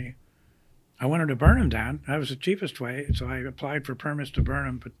behind me. I wanted to burn them down. That was the cheapest way, so I applied for permits to burn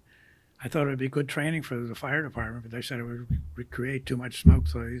them, but I thought it would be good training for the fire department, but they said it would create too much smoke,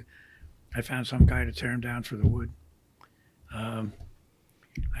 so I found some guy to tear them down for the wood. I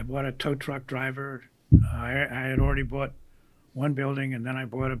bought a tow truck driver I had already bought one building, and then I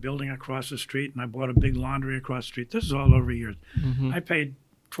bought a building across the street, and I bought a big laundry across the street. This is all over years. Mm-hmm. I paid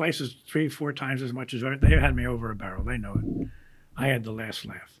three, four times as much as they had me over a barrel. They know it. I had the last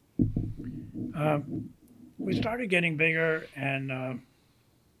laugh. We started getting bigger, and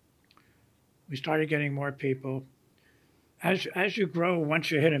we started getting more people. As you grow,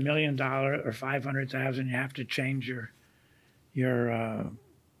 once you hit $1 million or 500,000, you have to change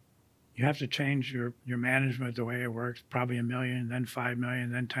you have to change your management, the way it works. Probably $1 million, then 5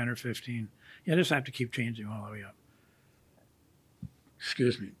 million, then 10 or 15. You just have to keep changing all the way up.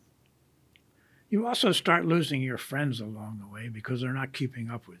 Excuse me. You also start losing your friends along the way because they're not keeping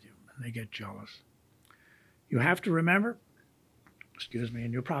up with you and they get jealous. You have to remember, excuse me,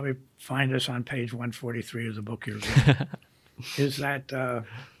 and you'll probably find this on page 143 of the book you're reading, is that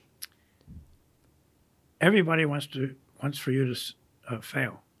everybody wants for you to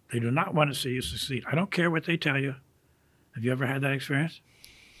fail. They do not want to see you succeed. I don't care what they tell you. Have you ever had that experience?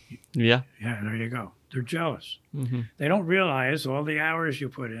 Yeah. Yeah, there you go. They're jealous. Mm-hmm. They don't realize all the hours you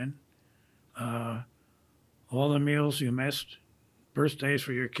put in, all the meals you missed, birthdays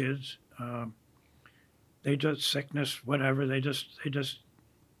for your kids. They just sickness, whatever. They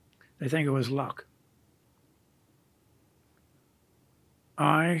think it was luck.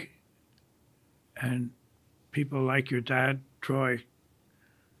 I and people like your dad, Troy,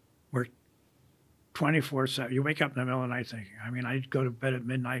 worked 24/7. You wake up in the middle of the night thinking. I mean, I'd go to bed at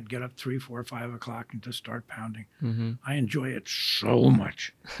midnight, get up 3, 4, 5 o'clock, and just start pounding. Mm-hmm. I enjoy it so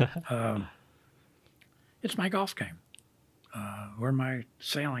much. It's my golf game, or my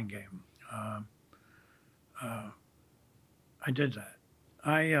sailing game. I did that.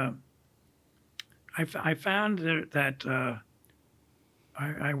 I found that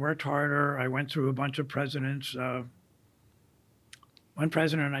I worked harder. I went through a bunch of presidents. One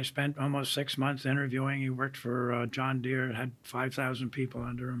president I spent almost 6 months interviewing. He worked for John Deere, had 5,000 people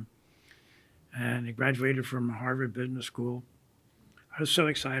under him. And he graduated from Harvard Business School. I was so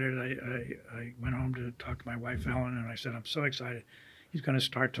excited. I went home to talk to my wife, Ellen, and I said, I'm so excited. He's going to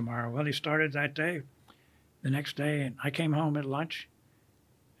start tomorrow. Well, he started that day, the next day, and I came home at lunch,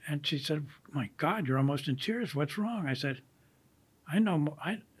 and she said, my God, you're almost in tears. What's wrong? I said,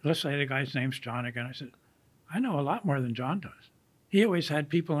 let's say the guy's name's John again. I said, I know a lot more than John does. He always had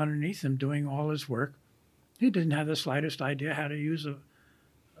people underneath him doing all his work. He didn't have the slightest idea how to use an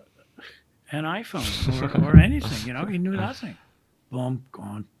iPhone or anything. You know, he knew nothing. Boom,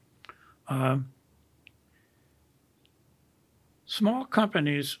 gone. Small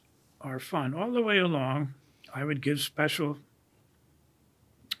companies are fun. All the way along, I would give special,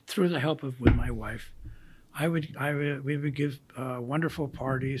 through the help with my wife, we would give wonderful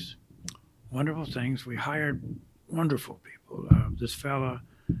parties, wonderful things. We hired wonderful people. This fella,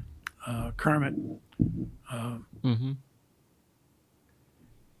 Kermit. Mm-hmm.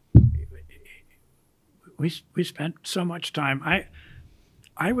 We spent so much time.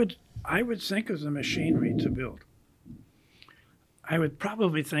 I would think of the machinery to build. I would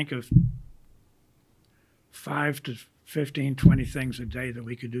probably think of 5 to 15, 20 things a day that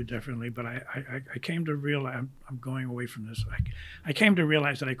we could do differently. But I came to realize, I'm going away from this. I came to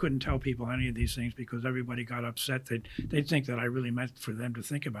realize that I couldn't tell people any of these things because everybody got upset. They'd think that I really meant for them to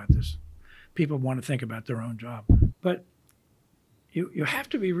think about this. People want to think about their own job. But you have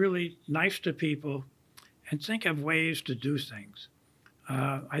to be really nice to people and think of ways to do things.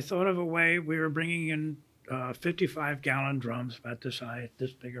 I thought of a way. We were bringing in 55-gallon drums about this high,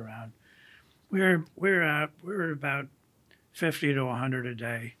 this big around. We're about 50 to 100 a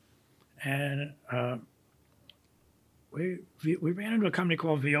day, and we ran into a company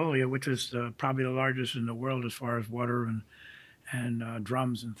called Veolia, which is probably the largest in the world as far as water and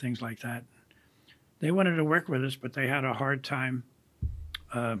drums and things like that. They wanted to work with us, but they had a hard time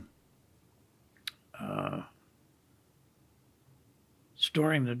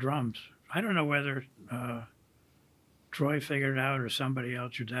storing the drums. I don't know whether Troy figured it out or somebody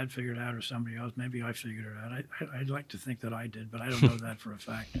else, your dad figured it out or somebody else. Maybe I figured it out. I'd like to think that I did, but I don't know that for a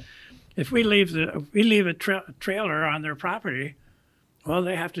fact. If we leave a trailer on their property, all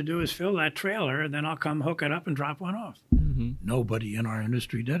they have to do is fill that trailer, and then I'll come hook it up and drop one off. Mm-hmm. Nobody in our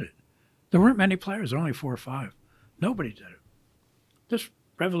industry did it. There weren't many players. There were only 4 or 5. Nobody did it. This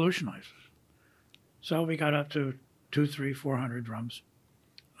revolutionized us. So we got up to 200, 300, 400 drums.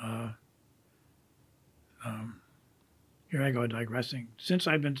 Here I go digressing. Since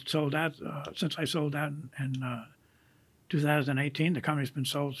I've been sold out, since I sold out in 2018, the company's been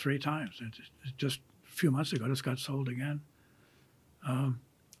sold 3 times. It's just a few months ago, just got sold again.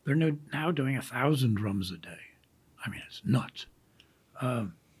 They're now doing 1,000 drums a day. I mean, it's nuts.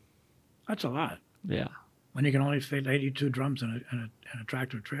 That's a lot. Yeah. when you can only fit 82 drums in a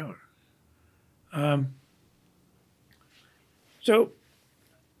tractor trailer. So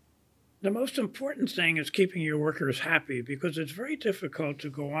the most important thing is keeping your workers happy, because it's very difficult to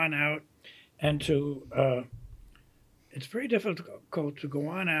go on out and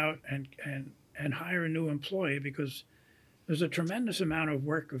and hire a new employee, because there's a tremendous amount of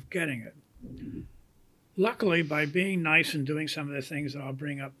work of getting it. Luckily, by being nice and doing some of the things that I'll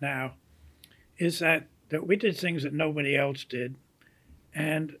bring up now, is that we did things that nobody else did,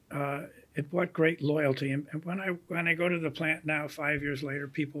 and it brought great loyalty. And when I go to the plant now, 5 years later,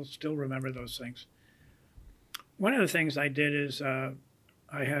 people still remember those things. One of the things I did is I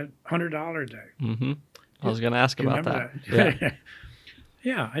had $100 day. Mm-hmm. I was going to ask about that. Yeah,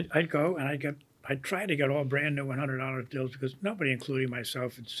 yeah. I'd go and I'd try to get all brand new $100 deals, because nobody, including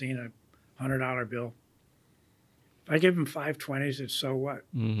myself, had seen a $100 bill. If I give them 5 20s, it's so what?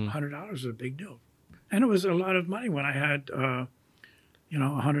 $100 is a big deal, and it was a lot of money when I had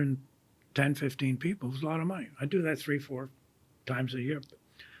 110, 15 people. It was a lot of money. I do that 3-4 times a year.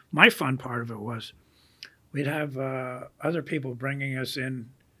 My fun part of it was we'd have other people bringing us in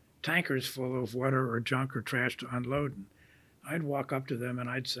tankers full of water or junk or trash to unload. And I'd walk up to them and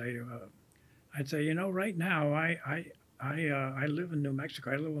I'd say, right now I live in New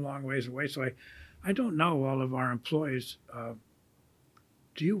Mexico. I live a long ways away, so I don't know all of our employees.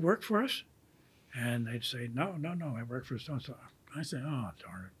 Do you work for us? And they'd say, no, I work for so-and-so. I said, oh,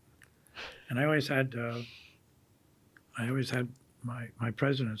 darn it. And I always had my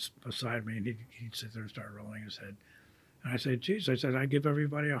president beside me, and he'd sit there and start rolling his head. And I said, geez, I give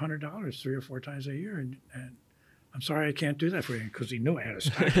everybody $100 3 or 4 times a year, and I'm sorry I can't do that for you, because he knew I had a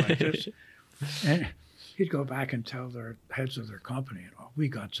stack like this. And he'd go back and tell their heads of their company, and we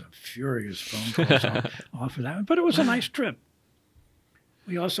got some furious phone calls off of that. But it was a nice trip.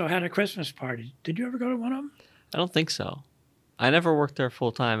 We also had a Christmas party. Did you ever go to one of them? I don't think so. I never worked there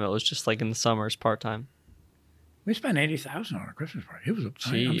full time. It was just like in the summers, part time. We spent $80,000 on a Christmas party. It was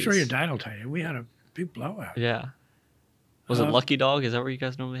I'm sure your dad will tell you. We had a big blowout. Yeah. Was it Lucky Dog? Is that where you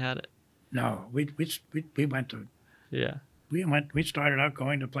guys normally had it? No, we went to. Yeah. We started out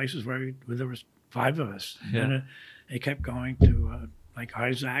going to places where there was 5 of us. Yeah. And it kept going to like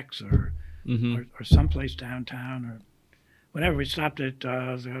Isaac's or someplace downtown or whatever. We stopped at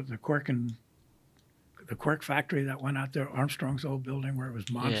the Cork factory that went out there, Armstrong's old building where it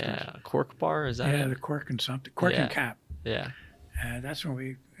was monsters. Yeah, Cork Bar, is that? Yeah, the Cork and something, Cork and Cap. Yeah. And that's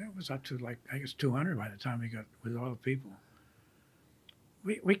when it was up to like, I guess 200 by the time we got with all the people.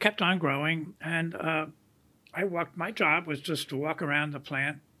 We kept on growing, and my job was just to walk around the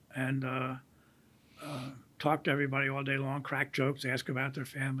plant and talk to everybody all day long, crack jokes, ask about their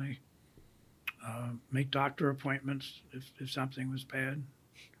family, make doctor appointments if something was bad,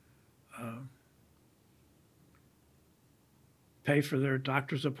 pay for their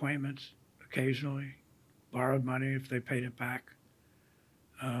doctor's appointments occasionally, borrowed money if they paid it back.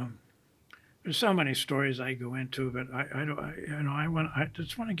 There's so many stories I go into, but I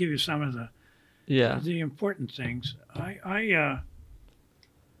just want to give you some of the important things.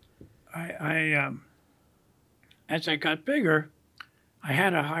 As I got bigger, I had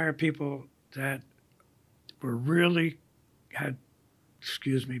to hire people that were really had,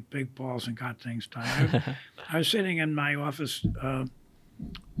 big balls and got things done. I was sitting in my office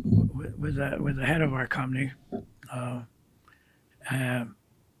with the head of our company, and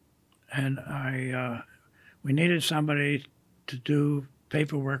we needed somebody to do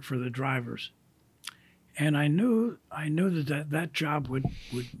paperwork for the drivers, and I knew that job would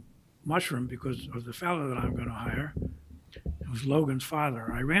mushroom because of the fellow that I'm going to hire. It was Logan's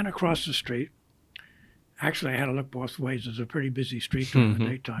father. I ran across the street. Actually, I had to look both ways. It was a pretty busy street during the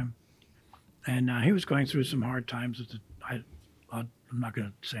daytime, and he was going through some hard times. I'm not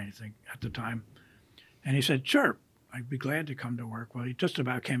going to say anything at the time, and he said, "Sure, I'd be glad to come to work." Well, he just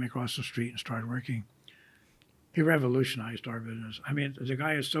about came across the street and started working. He revolutionized our business. I mean, the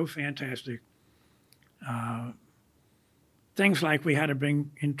guy is so fantastic. Things like we had to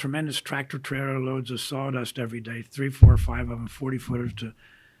bring in tremendous tractor trailer loads of sawdust every day, 3, 4, 5 of them, 40-footers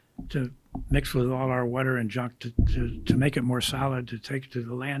to mix with all our water and junk to make it more solid to take to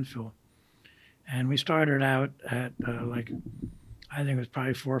the landfill. And we started out at I think it was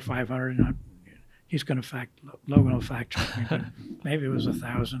probably 400 or 500. And Logan will fact check me, but maybe it was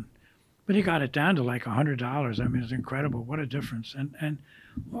 1,000. But he got it down to like $100. I mean, it's incredible. What a difference. And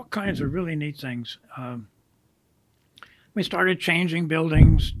all kinds of really neat things. We started changing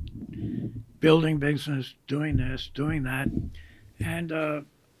buildings, building business, doing this, doing that. And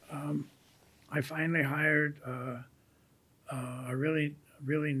I finally hired a really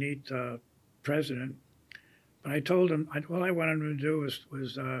neat president. But I told him all I wanted him to do was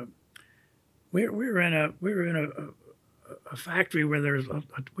we were in a factory where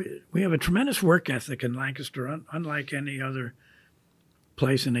we have a tremendous work ethic in Lancaster, unlike any other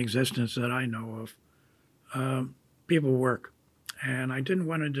place in existence that I know of. People work, and I didn't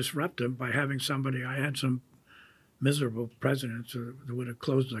want to disrupt them by having somebody. I had some miserable presidents who would have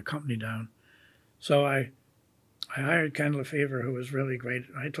closed the company down. So I hired Ken Lefevre, who was really great.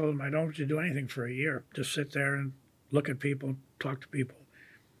 I told him, I don't want you to do anything for a year. Just sit there and look at people, talk to people.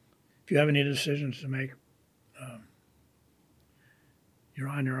 If you have any decisions to make, you're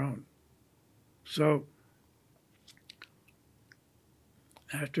on your own. So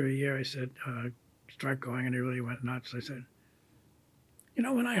after a year, I said, start going, and he really went nuts. I said, you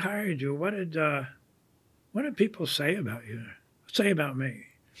know, when I hired you, what did people say about you? Say about me?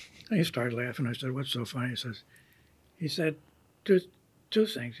 And he started laughing. I said, what's so funny? He said, two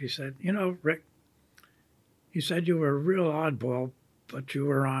things. He said, you know, Rick, he said you were a real oddball, but you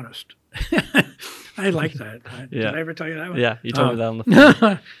were honest. I like that. Did I ever tell you that one? Yeah, you told me that on the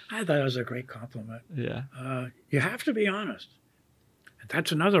phone. I thought it was a great compliment. Yeah. You have to be honest. And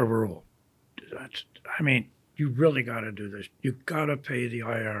that's another rule. You really got to do this. You got to pay the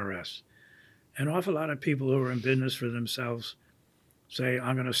IRS. An awful lot of people who are in business for themselves say,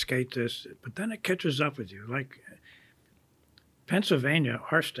 I'm going to skate this, but then it catches up with you. Like Pennsylvania,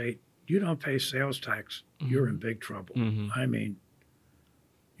 our state, you don't pay sales tax, you're in big trouble. I mean,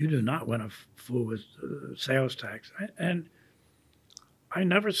 you do not want to fool with sales tax. And I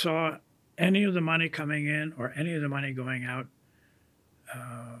never saw any of the money coming in or any of the money going out.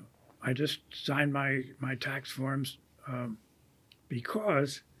 I just signed my tax forms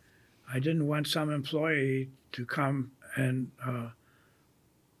because I didn't want some employee to come and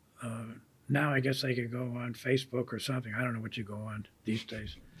now I guess they could go on Facebook or something. I don't know what you go on these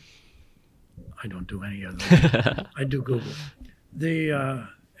days. I don't do any of them. I do Google.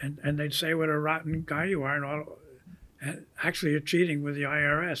 And they'd say what a rotten guy you are, and all. And actually, you're cheating with the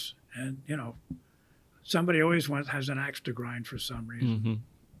IRS. And you know, somebody always has an axe to grind for some reason.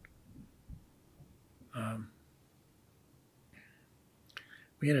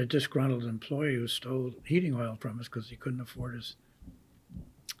 We had a disgruntled employee who stole heating oil from us because he couldn't afford his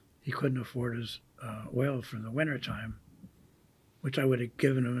oil for the wintertime, which I would have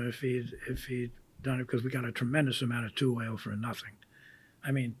given him if he'd done it, because we got a tremendous amount of two oil for nothing.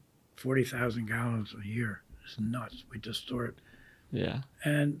 I mean, 40,000 gallons a year. It's nuts. We just store it. Yeah.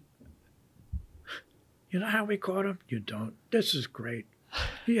 And you know how we caught him? You don't. This is great.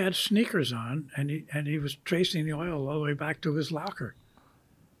 He had sneakers on, and he was tracing the oil all the way back to his locker.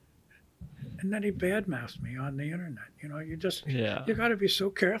 And then he badmouthed me on the internet. You know, you got to be so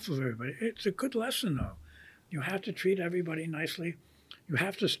careful of everybody. It's a good lesson, though. You have to treat everybody nicely. You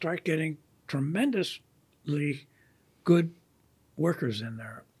have to start getting tremendously good workers in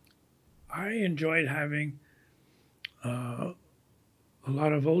there. I enjoyed having a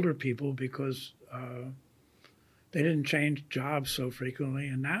lot of older people because they didn't change jobs so frequently.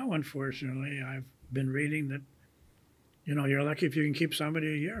 And now, unfortunately, I've been reading that, you know, you're lucky if you can keep somebody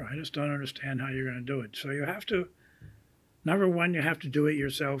a year. I just don't understand how you're going to do it. So you have to, number one, you have to do it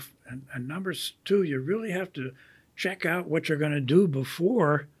yourself. And number two, you really have to check out what you're going to do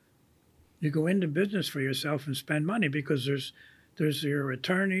before you go into business for yourself and spend money, because there's your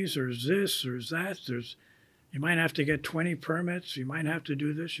attorneys, there's this, there's that, you might have to get 20 permits, you might have to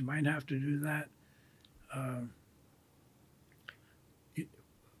do this, you might have to do that.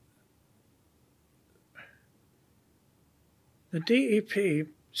 The DEP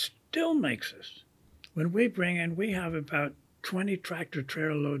still makes us. When we bring in, we have about 20 tractor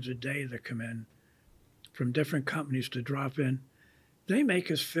trailer loads a day that come in from different companies to drop in. They make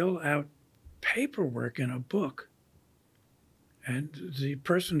us fill out paperwork in a book, and the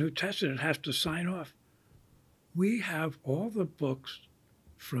person who tested it has to sign off. We have all the books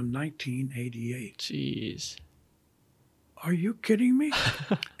from 1988. Jeez. Are you kidding me?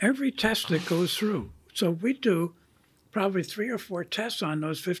 Every test that goes through. So we do probably 3 or 4 tests on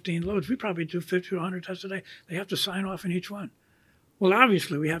those 15 loads. We probably do 50 to 100 tests a day. They have to sign off in each one. Well,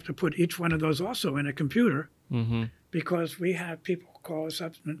 obviously, we have to put each one of those also in a computer, because we have people call us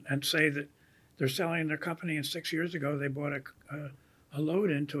up and say that they're selling their company, and 6 years ago they bought a load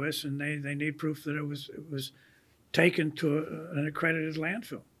into us, and they need proof that it was taken to an accredited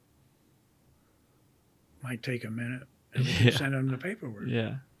landfill. Might take a minute, and we can send them the paperwork.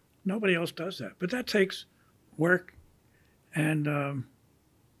 Yeah. Nobody else does that, but that takes work, and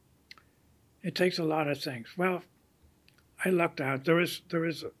it takes a lot of things. Well, I lucked out. There was,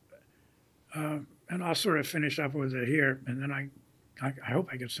 and I'll sort of finish up with it here, and then I hope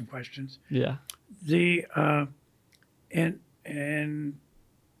I get some questions. Yeah. The in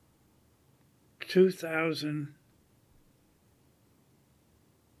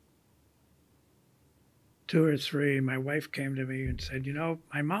 2002 or 3, my wife came to me and said,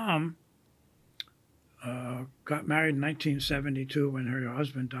 my mom got married in 1972 when her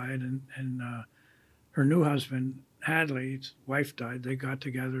husband died, and her new husband, Hadley's wife, died. They got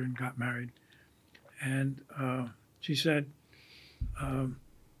together and got married. And she said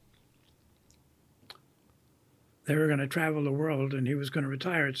they were going to travel the world, and he was going to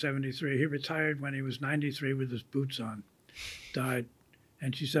retire at 73. He retired when he was 93 with his boots on, died.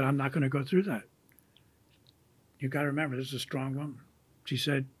 And she said, I'm not going to go through that. You got to remember, this is a strong woman. She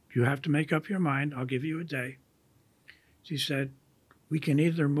said, you have to make up your mind. I'll give you a day. She said, we can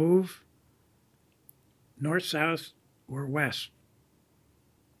either move north, south, or west,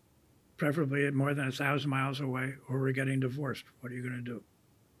 preferably at more than 1,000 miles away, or we're getting divorced. What are you going to do?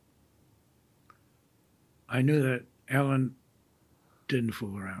 I knew that Ellen didn't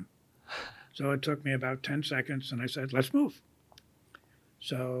fool around. So it took me about 10 seconds, and I said, let's move.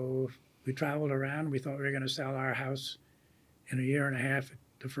 So we traveled around. We thought we were going to sell our house in a year and a half.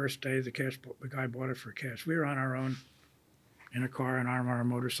 The first day, the guy bought it for cash. We were on our own in a car and on our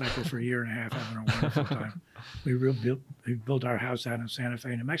motorcycle for a year and a half, having a wonderful time. We built our house out in Santa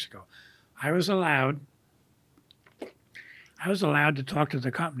Fe, New Mexico. I was allowed to talk to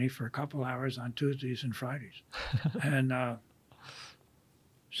the company for a couple hours on Tuesdays and Fridays. And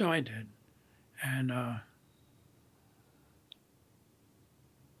so I did. And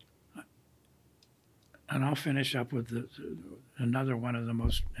I'll finish up with another one of the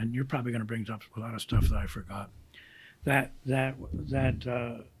most, and you're probably going to bring up a lot of stuff that I forgot. That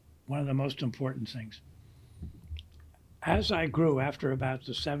one of the most important things. As I grew after about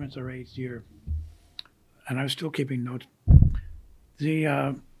the 7th or 8th year, and I was still keeping notes,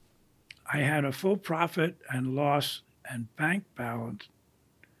 I had a full profit and loss and bank balance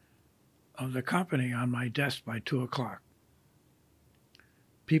of the company on my desk by 2 o'clock.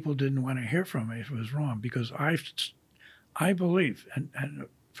 People didn't want to hear from me if it was wrong, because I believe, and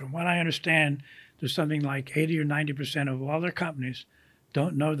from what I understand, there's something like 80 or 90% of all their companies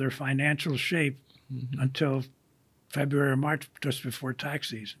don't know their financial shape until February or March, just before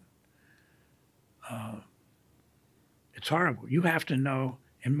tax season. It's horrible. You have to know,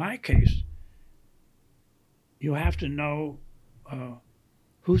 in my case, you have to know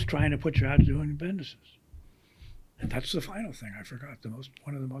who's trying to put you out doing businesses. And that's the final thing I forgot,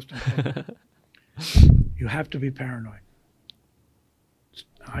 one of the most important. You have to be paranoid.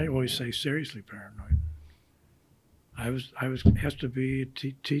 I always say seriously paranoid. I was asked to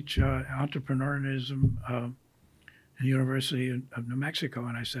teach entrepreneurism at the University of New Mexico,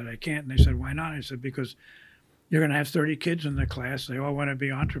 and I said I can't. And they said, why not? I said, because you're going to have 30 kids in the class. They all want to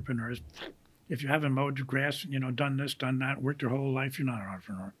be entrepreneurs. If you haven't mowed grass, done this, done that, worked your whole life, you're not an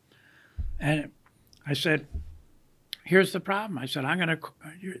entrepreneur. And I said, here's the problem. I said,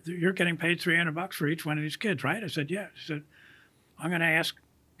 you're getting paid $300 for each one of these kids, right? I said, yeah. She said, I'm going to ask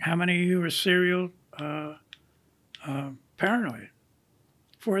how many of you are serial paranoid.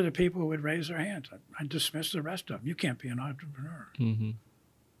 4 of the people would raise their hands. I dismissed the rest of them. You can't be an entrepreneur. Mm-hmm.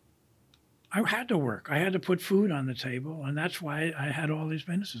 I had to work. I had to put food on the table, and that's why I had all these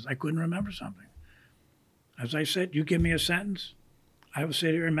businesses. I couldn't remember something. As I said, you give me a sentence, I will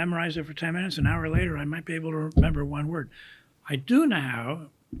sit here and memorize it for 10 minutes. An hour later, I might be able to remember one word. I do now,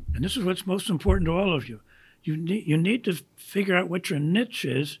 and this is what's most important to all of you, you need to figure out what your niche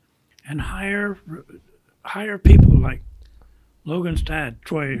is and hire people like Logan's dad,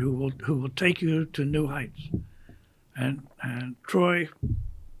 Troy, who will take you to new heights. And Troy,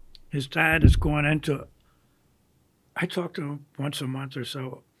 his dad is going into, I talk to him once a month or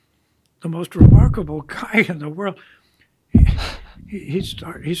so, the most remarkable guy in the world. He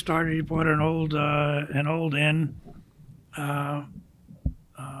bought an old inn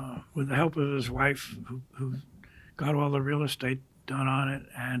with the help of his wife, who got all the real estate done on it,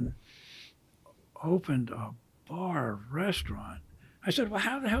 and opened a bar, restaurant. I said, well,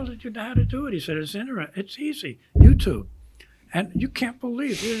 how the hell did you know how to do it? He said, it's easy, YouTube. And you can't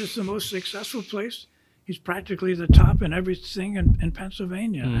believe it is the most successful place. He's practically the top in everything in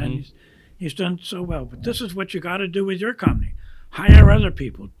Pennsylvania, and he's done so well. But this is what you got to do with your company. Hire other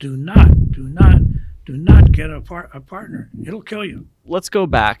people. Do not get a partner. It'll kill you. Let's go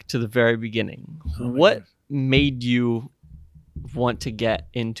back to the very beginning. What made you want to get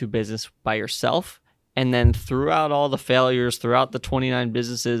into business by yourself? And then throughout all the failures, throughout the 29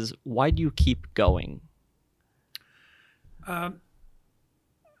 businesses, why do you keep going? I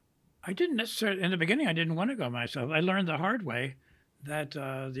didn't necessarily, in the beginning, I didn't want to go myself. I learned the hard way that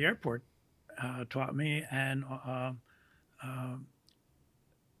the airport taught me, and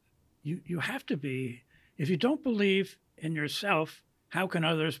you have to be. If you don't believe in yourself, how can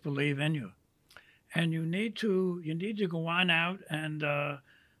others believe in you? And you need to go on out, and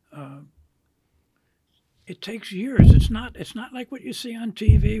it takes years. It's not like what you see on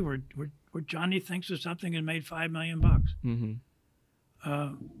TV where Johnny thinks of something and made $5 million bucks.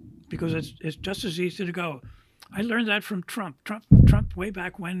 Because it's just as easy to go. I learned that from Trump. Trump way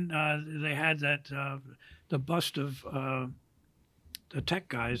back when they had that the bust of the tech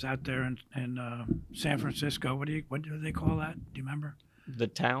guys out there in San Francisco. What do they call that? Do you remember? The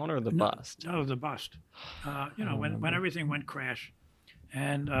town or the bust? No, the bust. When everything went crash,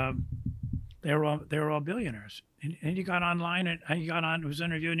 and they were all billionaires. And he got online and he got on. Was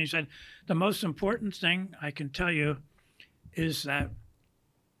interviewed and he said, "The most important thing I can tell you is that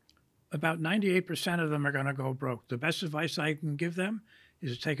about 98% of them are going to go broke. The best advice I can give them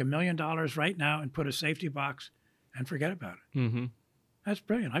is to take $1 million right now and put a safety box and forget about it." Mm-hmm. That's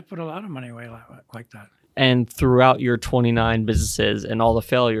brilliant. I put a lot of money away like that. And throughout your 29 businesses and all the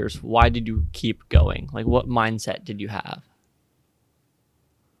failures, why did you keep going? Like, what mindset did you have?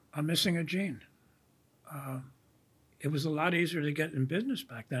 I'm missing a gene. It was a lot easier to get in business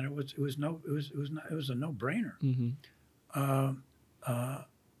back then. It was a no-brainer. Mm-hmm.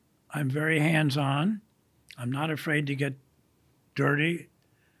 I'm very hands-on. I'm not afraid to get dirty.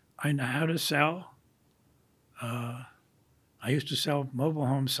 I know how to sell. I used to sell mobile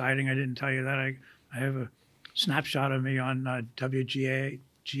home siding. I didn't tell you that. I have a snapshot of me on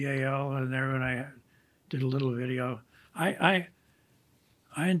WGAL and there when I did a little video. I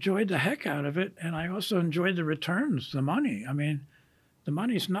enjoyed the heck out of it, and I also enjoyed the returns, the money. I mean, the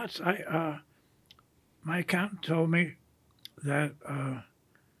money's nuts. My accountant told me that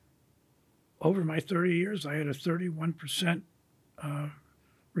over my 30 years, I had a 31%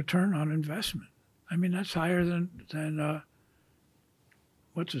 return on investment. I mean, that's higher than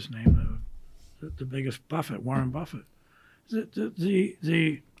what's his name, the biggest Buffett, Warren Buffett.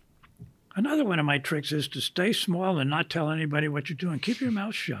 Another one of my tricks is to stay small and not tell anybody what you're doing. Keep your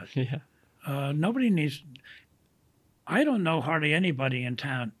mouth shut. Yeah. Nobody needs. I don't know hardly anybody in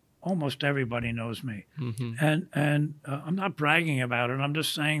town. Almost everybody knows me, Mm-hmm. and I'm not bragging about it. I'm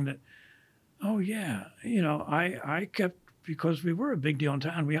just saying that. Oh yeah, I kept, because we were a big deal in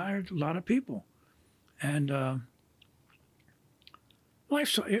town. We hired a lot of people, and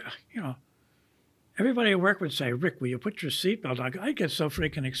life. Everybody at work would say, "Rick, will you put your seatbelt on?" I get so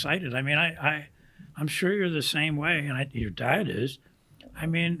freaking excited. I mean, I'm sure you're the same way, and your dad is. I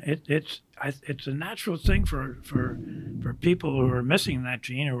mean, it's a natural thing for people who are missing that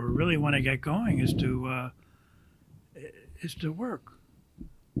gene or who really want to get going is to work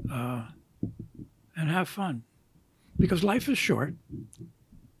and have fun, because life is short.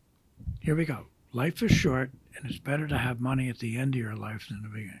 Here we go. Life is short, and it's better to have money at the end of your life than the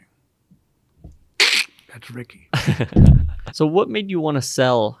beginning. That's Ricky. So what made you want to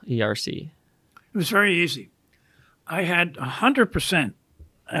sell ERC? It was very easy. I had 100%,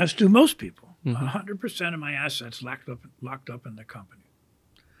 as do most people, 100% of my assets locked up in the company.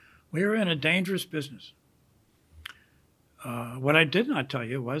 We were in a dangerous business. What I did not tell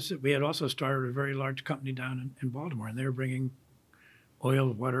you was that we had also started a very large company down in Baltimore, and they were bringing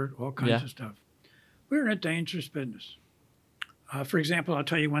oil, water, all kinds of stuff. We were in a dangerous business. For example, I'll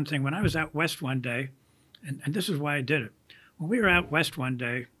tell you one thing. When I was out west one day, and this is why I did it. When we were out west one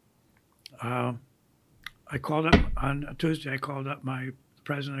day, I called up on a Tuesday. I called up my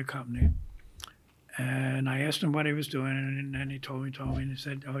president of the company, and I asked him what he was doing, and then he told me, and he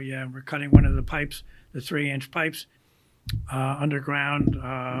said, "Oh yeah, we're cutting one of the pipes, the 3-inch pipes, underground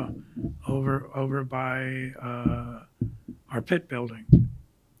over by our pit building."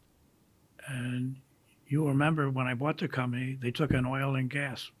 And you'll remember when I bought the company, they took in oil and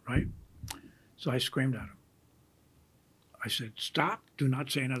gas, right? So I screamed at him. I said, "Stop! Do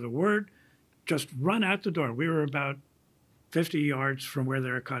not say another word. Just run out the door." We were about 50 yards from where they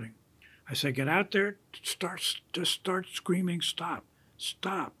were cutting. I said, "Get out there, just start screaming, stop,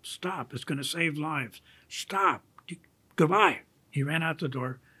 stop, stop. It's going to save lives. Stop, goodbye." He ran out the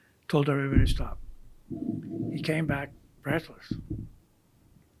door, told everybody to stop. He came back breathless.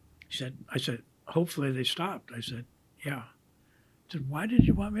 I said, "Hopefully they stopped." I said, "Yeah." I said, "Why did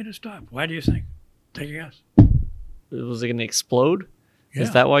you want me to stop? Why do you think? Take a guess." Was it going to explode? Yeah.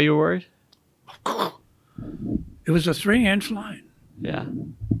 Is that why you were worried? It was a 3-inch line. Yeah.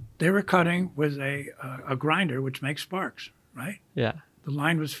 They were cutting with a grinder, which makes sparks, right? Yeah. The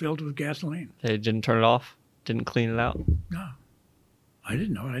line was filled with gasoline. They didn't turn it off? Didn't clean it out? No. I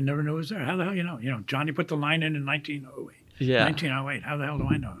didn't know it. I never knew it was there. How the hell you know? Johnny put the line in 1908. Yeah. 1908. How the hell do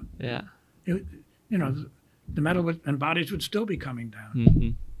I know? Yeah. It, the metal and bodies would still be coming down. Mm-hmm.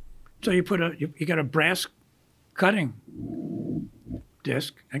 So you you get a brass cutting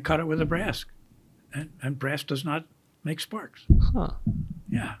disc and cut it with a brass, and brass does not make sparks. Huh.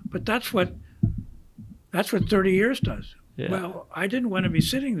 Yeah, but that's what 30 years does. Yeah. Well, I didn't want to be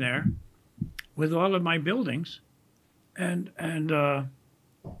sitting there with all of my buildings, and all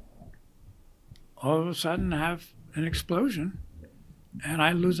of a sudden have an explosion, and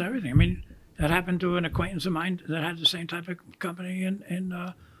I lose everything. I mean, that happened to an acquaintance of mine that had the same type of company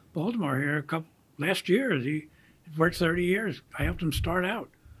in Baltimore here last year. He worked 30 years. I helped him start out.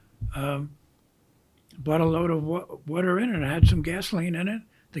 Bought a load of water in it. It had some gasoline in it.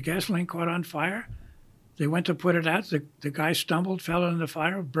 The gasoline caught on fire. They went to put it out. The guy stumbled, fell into the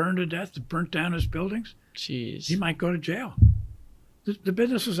fire, burned to death, burnt down his buildings. Jeez. He might go to jail. The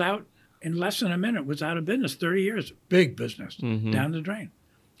business was out in less than a minute, was out of business, 30 years. Big business, down the drain.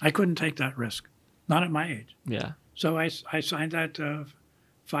 I couldn't take that risk, not at my age. Yeah. So I signed that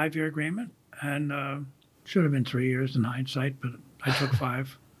 5-year agreement, and should have been 3 years in hindsight, but I took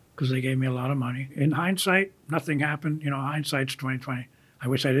 5 because they gave me a lot of money. In hindsight, nothing happened. Hindsight's 20/20. I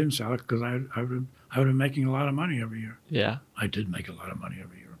wish I didn't sell it because I would have been making a lot of money every year. Yeah. I did make a lot of money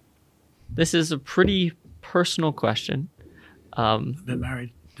every year. This is a pretty personal question. I've been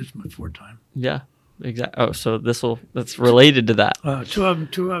married. This is my 4th time. Yeah. Exactly. Oh, so that's related to that. Two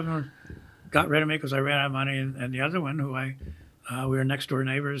of them got rid of me because I ran out of money, and the other one, who we were next door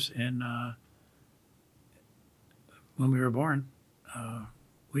neighbors when we were born.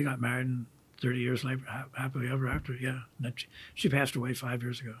 We got married, and 30 years later, happily ever after. Yeah, she passed away 5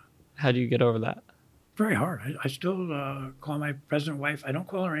 years ago. How do you get over that? Very hard. I still call my present wife. I don't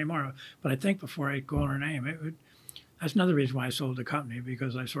call her anymore, but I think before I call her name. That's another reason why I sold the company,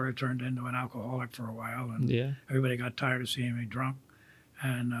 because I sort of turned into an alcoholic for a while, and everybody got tired of seeing me drunk.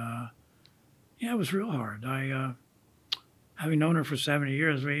 And it was real hard. Having known her for 70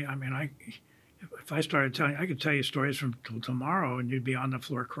 years, if I started telling, I could tell you stories from till tomorrow, and you'd be on the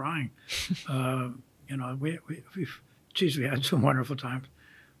floor crying. We had some wonderful times.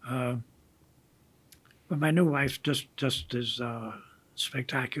 But my new wife's just as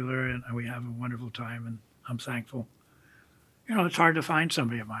spectacular, and we have a wonderful time, and I'm thankful. It's hard to find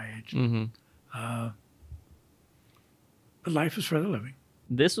somebody at my age. Mm-hmm. But life is for the living.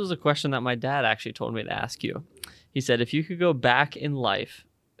 This was a question that my dad actually told me to ask you. He said, if you could go back in life,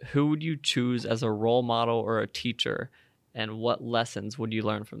 who would you choose as a role model or a teacher, and what lessons would you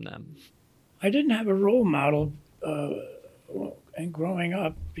learn from them? I didn't have a role model and growing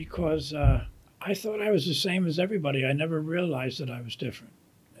up because I thought I was the same as everybody. I never realized that I was different.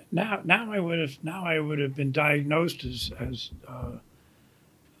 Now I would have been diagnosed as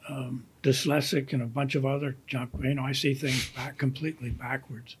dyslexic and a bunch of other junk. I see things completely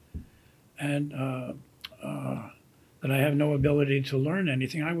backwards, and that I have no ability to learn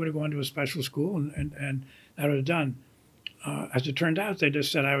anything. I would have gone to a special school and that would have done. As it turned out, they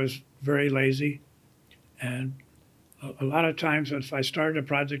just said I was very lazy, and a lot of times if I started a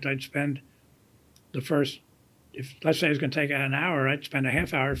project, I'd spend if let's say it was going to take an hour, I'd spend a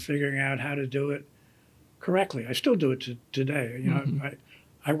half hour figuring out how to do it correctly. I still do it today.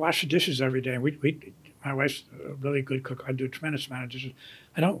 I wash the dishes every day. My wife's a really good cook. I do a tremendous amount of dishes.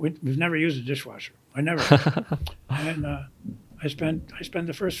 We've never used a dishwasher. I never. And I spend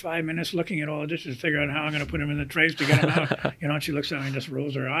the first 5 minutes looking at all the dishes, figuring out how I'm going to put them in the trays to get them out. And she looks at me and just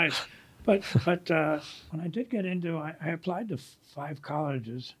rolls her eyes. But when I did get into, I applied to 5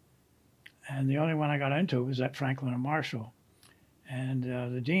 colleges. And the only one I got into was at Franklin and Marshall. And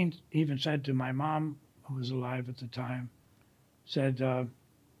the dean even said to my mom, who was alive at the time, said,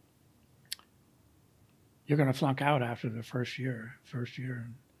 you're going to flunk out after the first year.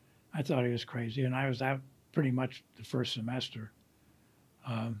 And I thought he was crazy. And I was out pretty much the first semester.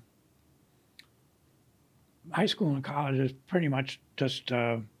 High school and college is pretty much just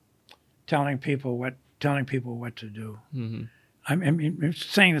telling people what to do. Mm-hmm. I'm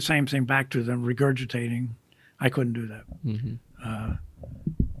saying the same thing back to them, regurgitating. I couldn't do that. Mm-hmm.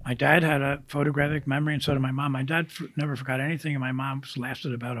 My dad had a photographic memory, and so did my mom. My dad never forgot anything, and my mom's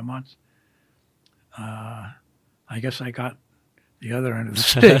lasted about a month. I guess I got the other end of the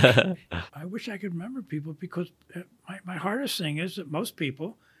stick. I wish I could remember people, because my hardest thing is that most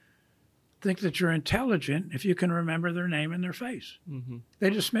people think that you're intelligent if you can remember their name and their face. Mm-hmm.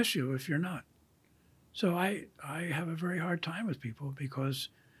 They dismiss you if you're not. So I have a very hard time with people, because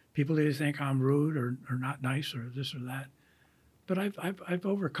people either think I'm rude or not nice or this or that. But I've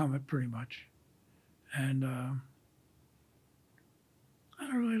overcome it pretty much. And I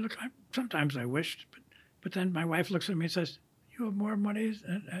don't really sometimes I wished, but But then my wife looks at me and says, "You have more money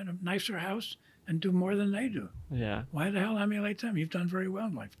and a nicer house and do more than they do. Yeah. Why the hell emulate them? You've done very well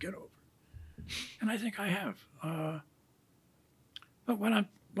in life. Get over it." And I think I have. But when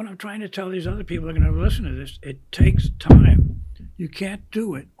I'm trying to tell these other people who are going to listen to this, it takes time. You can't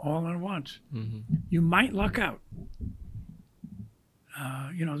do it all at once. Mm-hmm. You might luck out.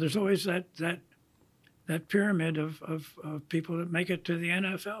 There's always that pyramid of people that make it to the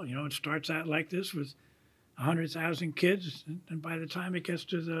NFL. It starts out like this with 100,000 kids, and by the time it gets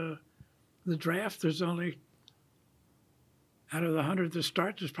to the draft, there's only, out of the 100 that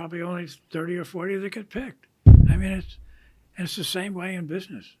start, there's probably only 30 or 40 that get picked. I mean, it's the same way in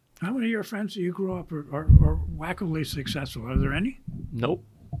business. How many of your friends that you grew up are wackily successful? Are there any? Nope.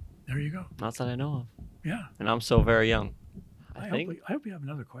 There you go. Not that I know of. Yeah. And I'm still very young. I hope you have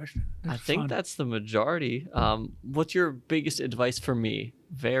another question. I think that's the majority. What's your biggest advice for me?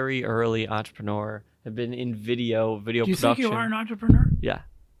 Very early entrepreneur. I've been in video production. Do you think you are an entrepreneur? Yeah.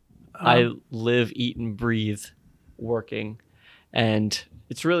 I live, eat, and breathe working. And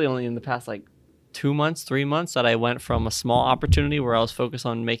it's really only in the past 2 months, 3 months that I went from a small opportunity where I was focused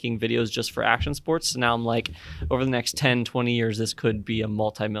on making videos just for action sports. So now I'm over the next 10, 20 years, this could be a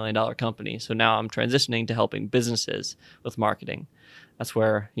multi-million-dollar company. So now I'm transitioning to helping businesses with marketing. That's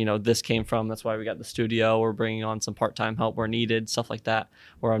where, this came from. That's why we got the studio. We're bringing on some part-time help where needed, stuff like that,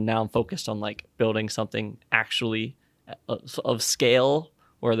 where I'm focused on building something actually of scale,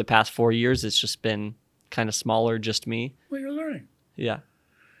 where the past 4 years, it's just been kind of smaller, just me. Well, you're learning. Yeah.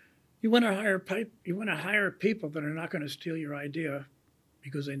 You want to hire people that are not going to steal your idea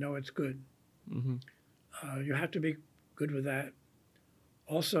because they know it's good. Mm-hmm. You have to be good with that.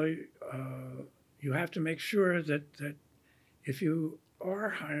 Also, you have to make sure that if you are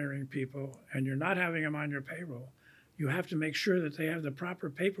hiring people and you're not having them on your payroll, you have to make sure that they have the proper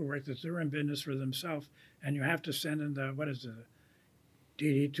paperwork, that they're in business for themselves, and you have to send in the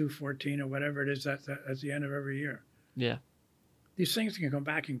DD 214 or whatever it is at the end of every year. Yeah. These things can come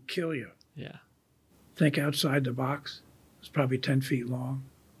back and kill you. Yeah. Think outside the box. It's probably 10 feet long.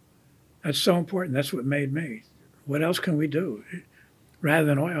 That's so important. That's what made me. What else can we do? Rather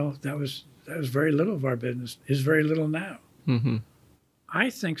than oil, that was very little of our business. Is very little now. Mm-hmm. I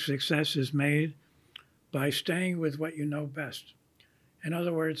think success is made by staying with what you know best. In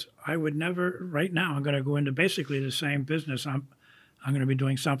other words, I would never, right now, I'm going to go into basically the same business. I'm going to be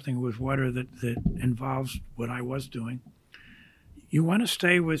doing something with water that involves what I was doing. You want to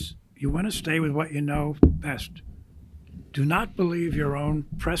stay with what you know best. Do not believe your own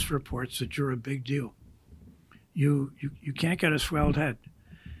press reports that you're a big deal. You can't get a swelled head.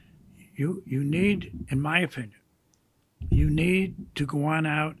 You need, in my opinion, you need to go on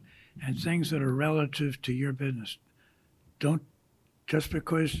out and things that are relative to your business. Don't, just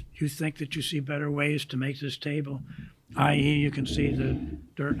because you think that you see better ways to make this table, i.e. you can see the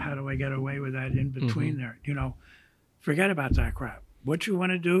dirt, how do I get away with that in between there? Forget about that crap. What you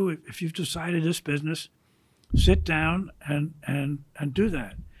want to do, if you've decided this business, sit down and do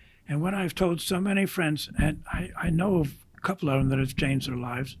that. And what I've told so many friends, and I know of a couple of them that have changed their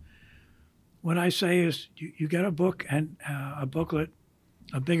lives, what I say is you get a book and a booklet,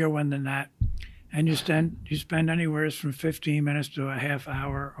 a bigger one than that, and you spend anywhere from 15 minutes to a half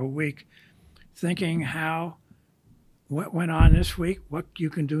hour a week thinking what went on this week, what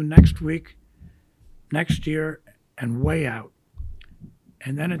you can do next week, next year, and way out.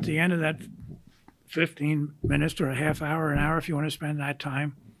 And then at the end of that 15 minutes or a half hour, an hour, if you want to spend that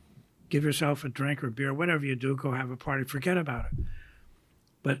time, give yourself a drink or beer, whatever you do, go have a party, forget about it.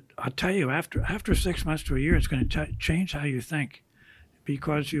 But I'll tell you, after 6 months to a year, it's going to change how you think,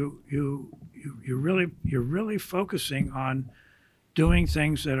 because you're really focusing on doing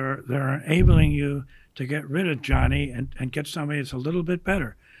things that are enabling you to get rid of Johnny and get somebody that's a little bit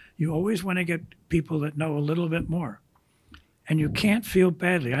better. You always want to get people that know a little bit more. And you can't feel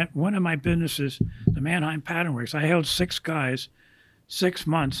badly. One of my businesses, the Mannheim Pattern Works, I held 6 guys 6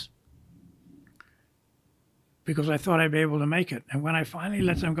 months because I thought I'd be able to make it. And when I finally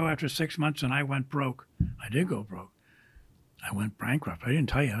let them go after 6 months and I went broke, I did go broke. I went bankrupt. I didn't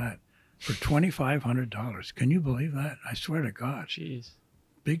tell you that. For $2,500. Can you believe that? I swear to God. Jeez.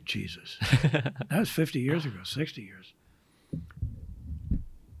 Big Jesus. That was 50 years ago, 60 years.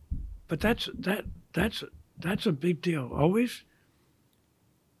 But that's a big deal. Always,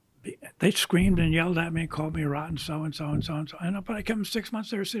 they screamed and yelled at me and called me rotten, so-and-so and so-and-so. But I kept them 6 months,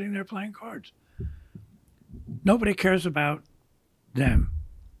 they were sitting there playing cards. Nobody cares about them.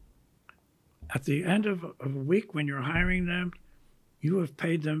 At the end of a week when you're hiring them, you have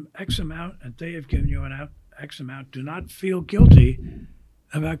paid them X amount and they have given you an X amount. Do not feel guilty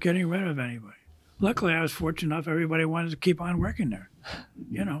about getting rid of anybody. luckily I was fortunate enough. Everybody wanted to keep on working there.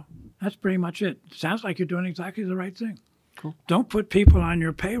 You know, that's pretty much it. Sounds like you're doing exactly the right thing. Cool. Don't put people on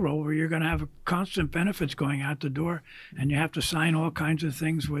your payroll where you're going to have constant benefits going out the door, and you have to sign all kinds of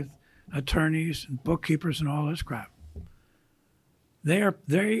things with attorneys and bookkeepers and all this crap. They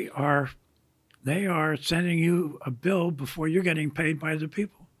are sending you a bill before you're getting paid by the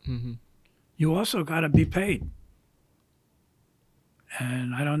people. Mm-hmm. You also got to be paid.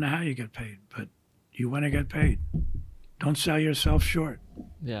 And I don't know how you get paid, but you want to get paid. Don't sell yourself short.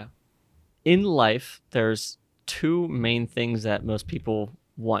 Yeah. In life, there's two main things that most people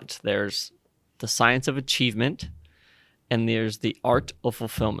want. There's the science of achievement, and there's the art of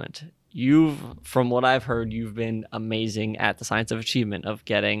fulfillment. From what I've heard, you've been amazing at the science of achievement, of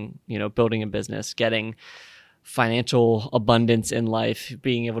getting, building a business, getting financial abundance in life,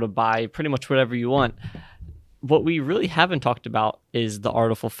 being able to buy pretty much whatever you want. What we really haven't talked about is the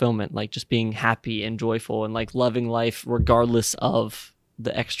art of fulfillment, like just being happy and joyful and like loving life regardless of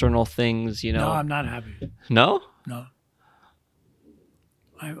the external things, No, I'm not happy. No? No.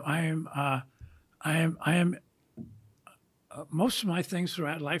 I am. Most of my things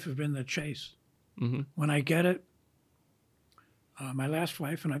throughout life have been the chase. Mm-hmm. When I get it, my last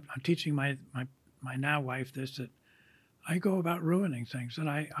wife, and I'm teaching my now wife this, that I go about ruining things, and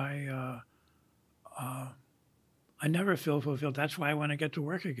I never feel fulfilled. That's why I want to get to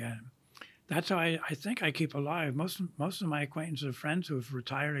work again. That's how I think I keep alive. Most of my acquaintances and friends who have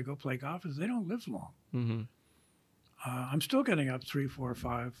retired to go play golf, they don't live long. Mm-hmm. I'm still getting up 3, 4,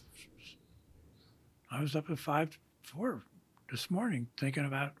 5. I was up at 5, 4 this morning thinking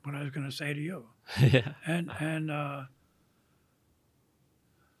about what I was going to say to you. Yeah. And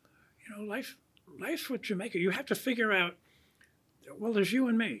life's what you make it. You have to figure out. Well, there's you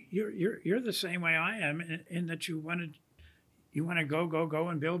and me. You're the same way I am in that you want to go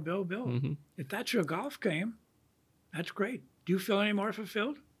and build. Mm-hmm. If that's your golf game, that's great. Do you feel any more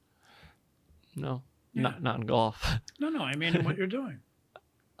fulfilled? No, Yeah. not in golf. No, I mean in what you're doing.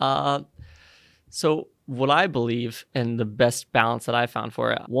 So what I believe, and the best balance that I found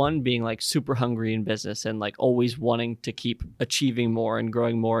for it, one being like super hungry in business and like always wanting to keep achieving more and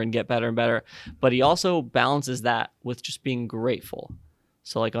growing more and get better and better. But he also balances that with just being grateful.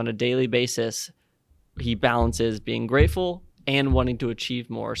 So like on a daily basis, he balances being grateful and wanting to achieve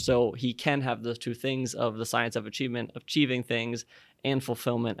more. So he can have those two things of the science of achievement, achieving things, and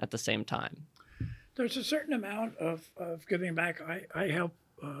fulfillment at the same time. There's a certain amount of giving back. I help.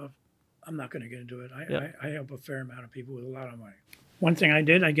 I'm not going to get into it. I help a fair amount of people with a lot of money. One thing I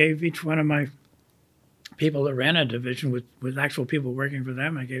did, I gave each one of my people that ran a division with actual people working for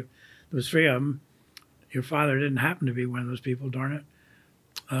them. There was 3 of them. Your father didn't happen to be one of those people, darn it.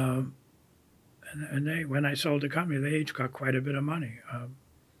 And they, when I sold the company, they each got quite a bit of money.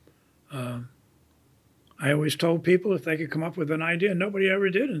 I always told people if they could come up with an idea, nobody ever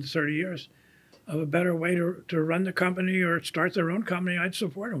did in 30 years, of a better way to run the company or start their own company, I'd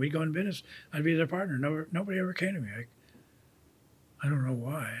support them. We'd go in business. I'd be their partner. Nobody ever came to me. I don't know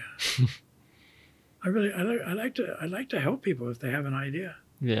why. I like to help people if they have an idea.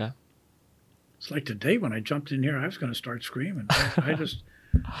 Yeah. It's like today when I jumped in here, I was going to start screaming. I just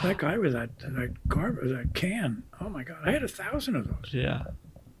that guy with that can. Oh my God! I had 1,000 of those. Yeah.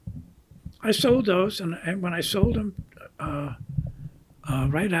 I sold those, and when I sold them,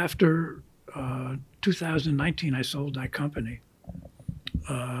 right after 2019, I sold that company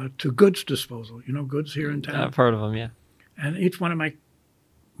to Goods Disposal. You know Goods here in town? I've heard of them, yeah. And each one of my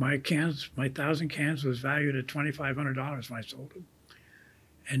cans, my 1,000 cans, was valued at $2,500 when I sold them.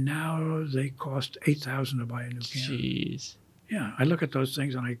 And now they cost $8,000 to buy a new can. Jeez. Yeah, I look at those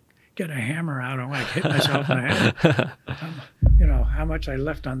things and I get a hammer out. I want to hit myself in the head. How much I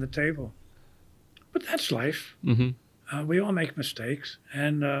left on the table. But that's life. Mm-hmm. We all make mistakes,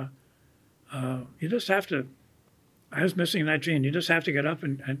 and you just have to. I was missing that gene. You just have to get up,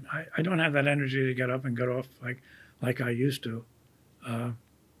 and I don't have that energy to get up and get off like I used to.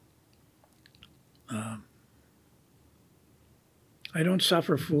 I don't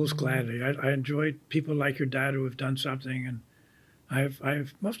suffer fools gladly. I enjoy people like your dad who have done something, and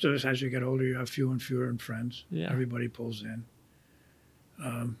I've most of us as you get older, you have fewer and fewer friends. Yeah. Everybody pulls in.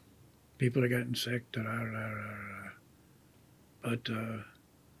 People are getting sick. But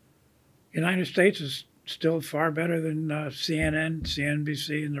United States is still far better than CNN,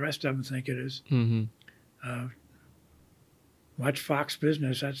 CNBC, and the rest of them think it is. Mm-hmm. Watch Fox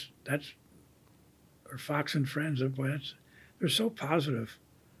Business. That's or Fox and Friends. Boy, they're so positive.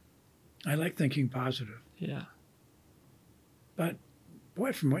 I like thinking positive. Yeah. But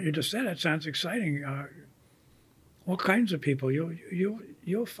boy, from what you just said, that sounds exciting. all kinds of people.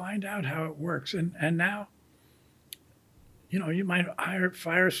 You'll find out how it works. And now, you might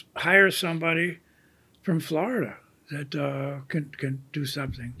hire somebody from Florida that can do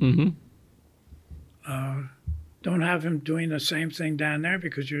something. Mm-hmm. Don't have him doing the same thing down there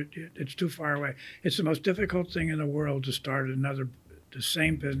because it's too far away. It's the most difficult thing in the world to start the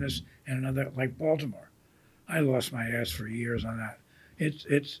same business in another, like Baltimore. I lost my ass for years on that.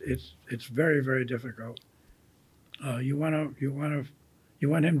 It's very, very difficult. You want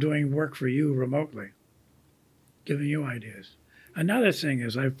him doing work for you remotely, giving you ideas. Another thing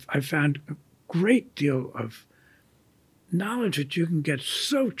is I've found a great deal of knowledge that you can get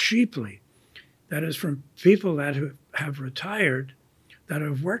so cheaply. That is from people that have retired, that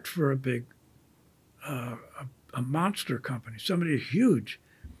have worked for a big, a monster company, somebody huge,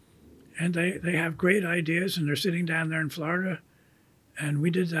 and they have great ideas, and they're sitting down there in Florida, and we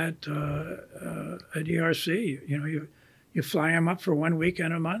did that at ERC. You fly them up for 1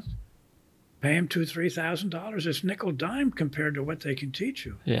 weekend a month, pay them $2,000-3,000. It's nickel dime compared to what they can teach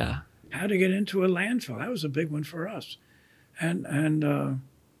you. Yeah. How to get into a landfill. That was a big one for us, and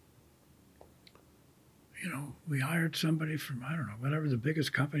we hired somebody from, I don't know, whatever the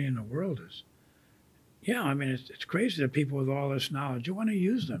biggest company in the world is. Yeah, I mean, it's crazy that people with all this knowledge, you want to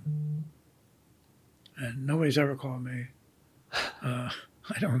use them. And nobody's ever called me. I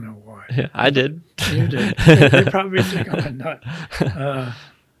don't know why. Yeah, I did. You did. They probably think I'm a nut.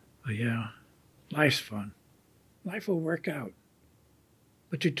 But yeah, life's fun. Life will work out.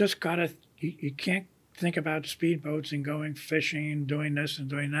 But you just got to, you can't think about speedboats and going fishing and doing this and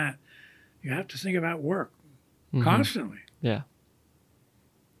doing that. You have to think about work constantly. Yeah.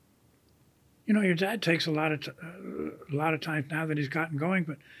 Your dad takes a lot of times now that he's gotten going,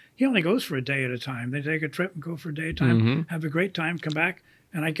 but he only goes for a day at a time. They take a trip and go for a day at a time, have a great time, come back,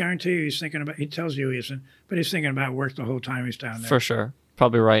 and I guarantee you he tells you he isn't, but he's thinking about work the whole time he's down there. For sure.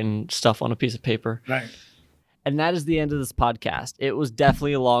 Probably writing stuff on a piece of paper. Right. And that is the end of this podcast. It was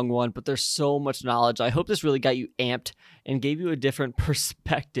definitely a long one, but there's so much knowledge. I hope this really got you amped and gave you a different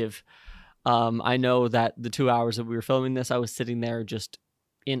perspective. I know that the 2 hours that we were filming this, I was sitting there just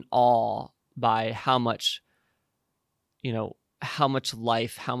in awe by how much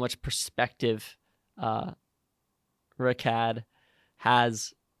life, how much perspective Rick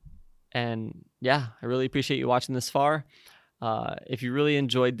has. And yeah, I really appreciate you watching this far. If you really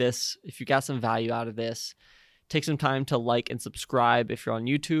enjoyed this, if you got some value out of this, take some time to like and subscribe if you're on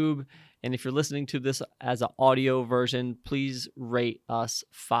YouTube. And if you're listening to this as an audio version, please rate us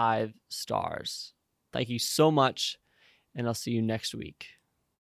 5 stars. Thank you so much, and I'll see you next week.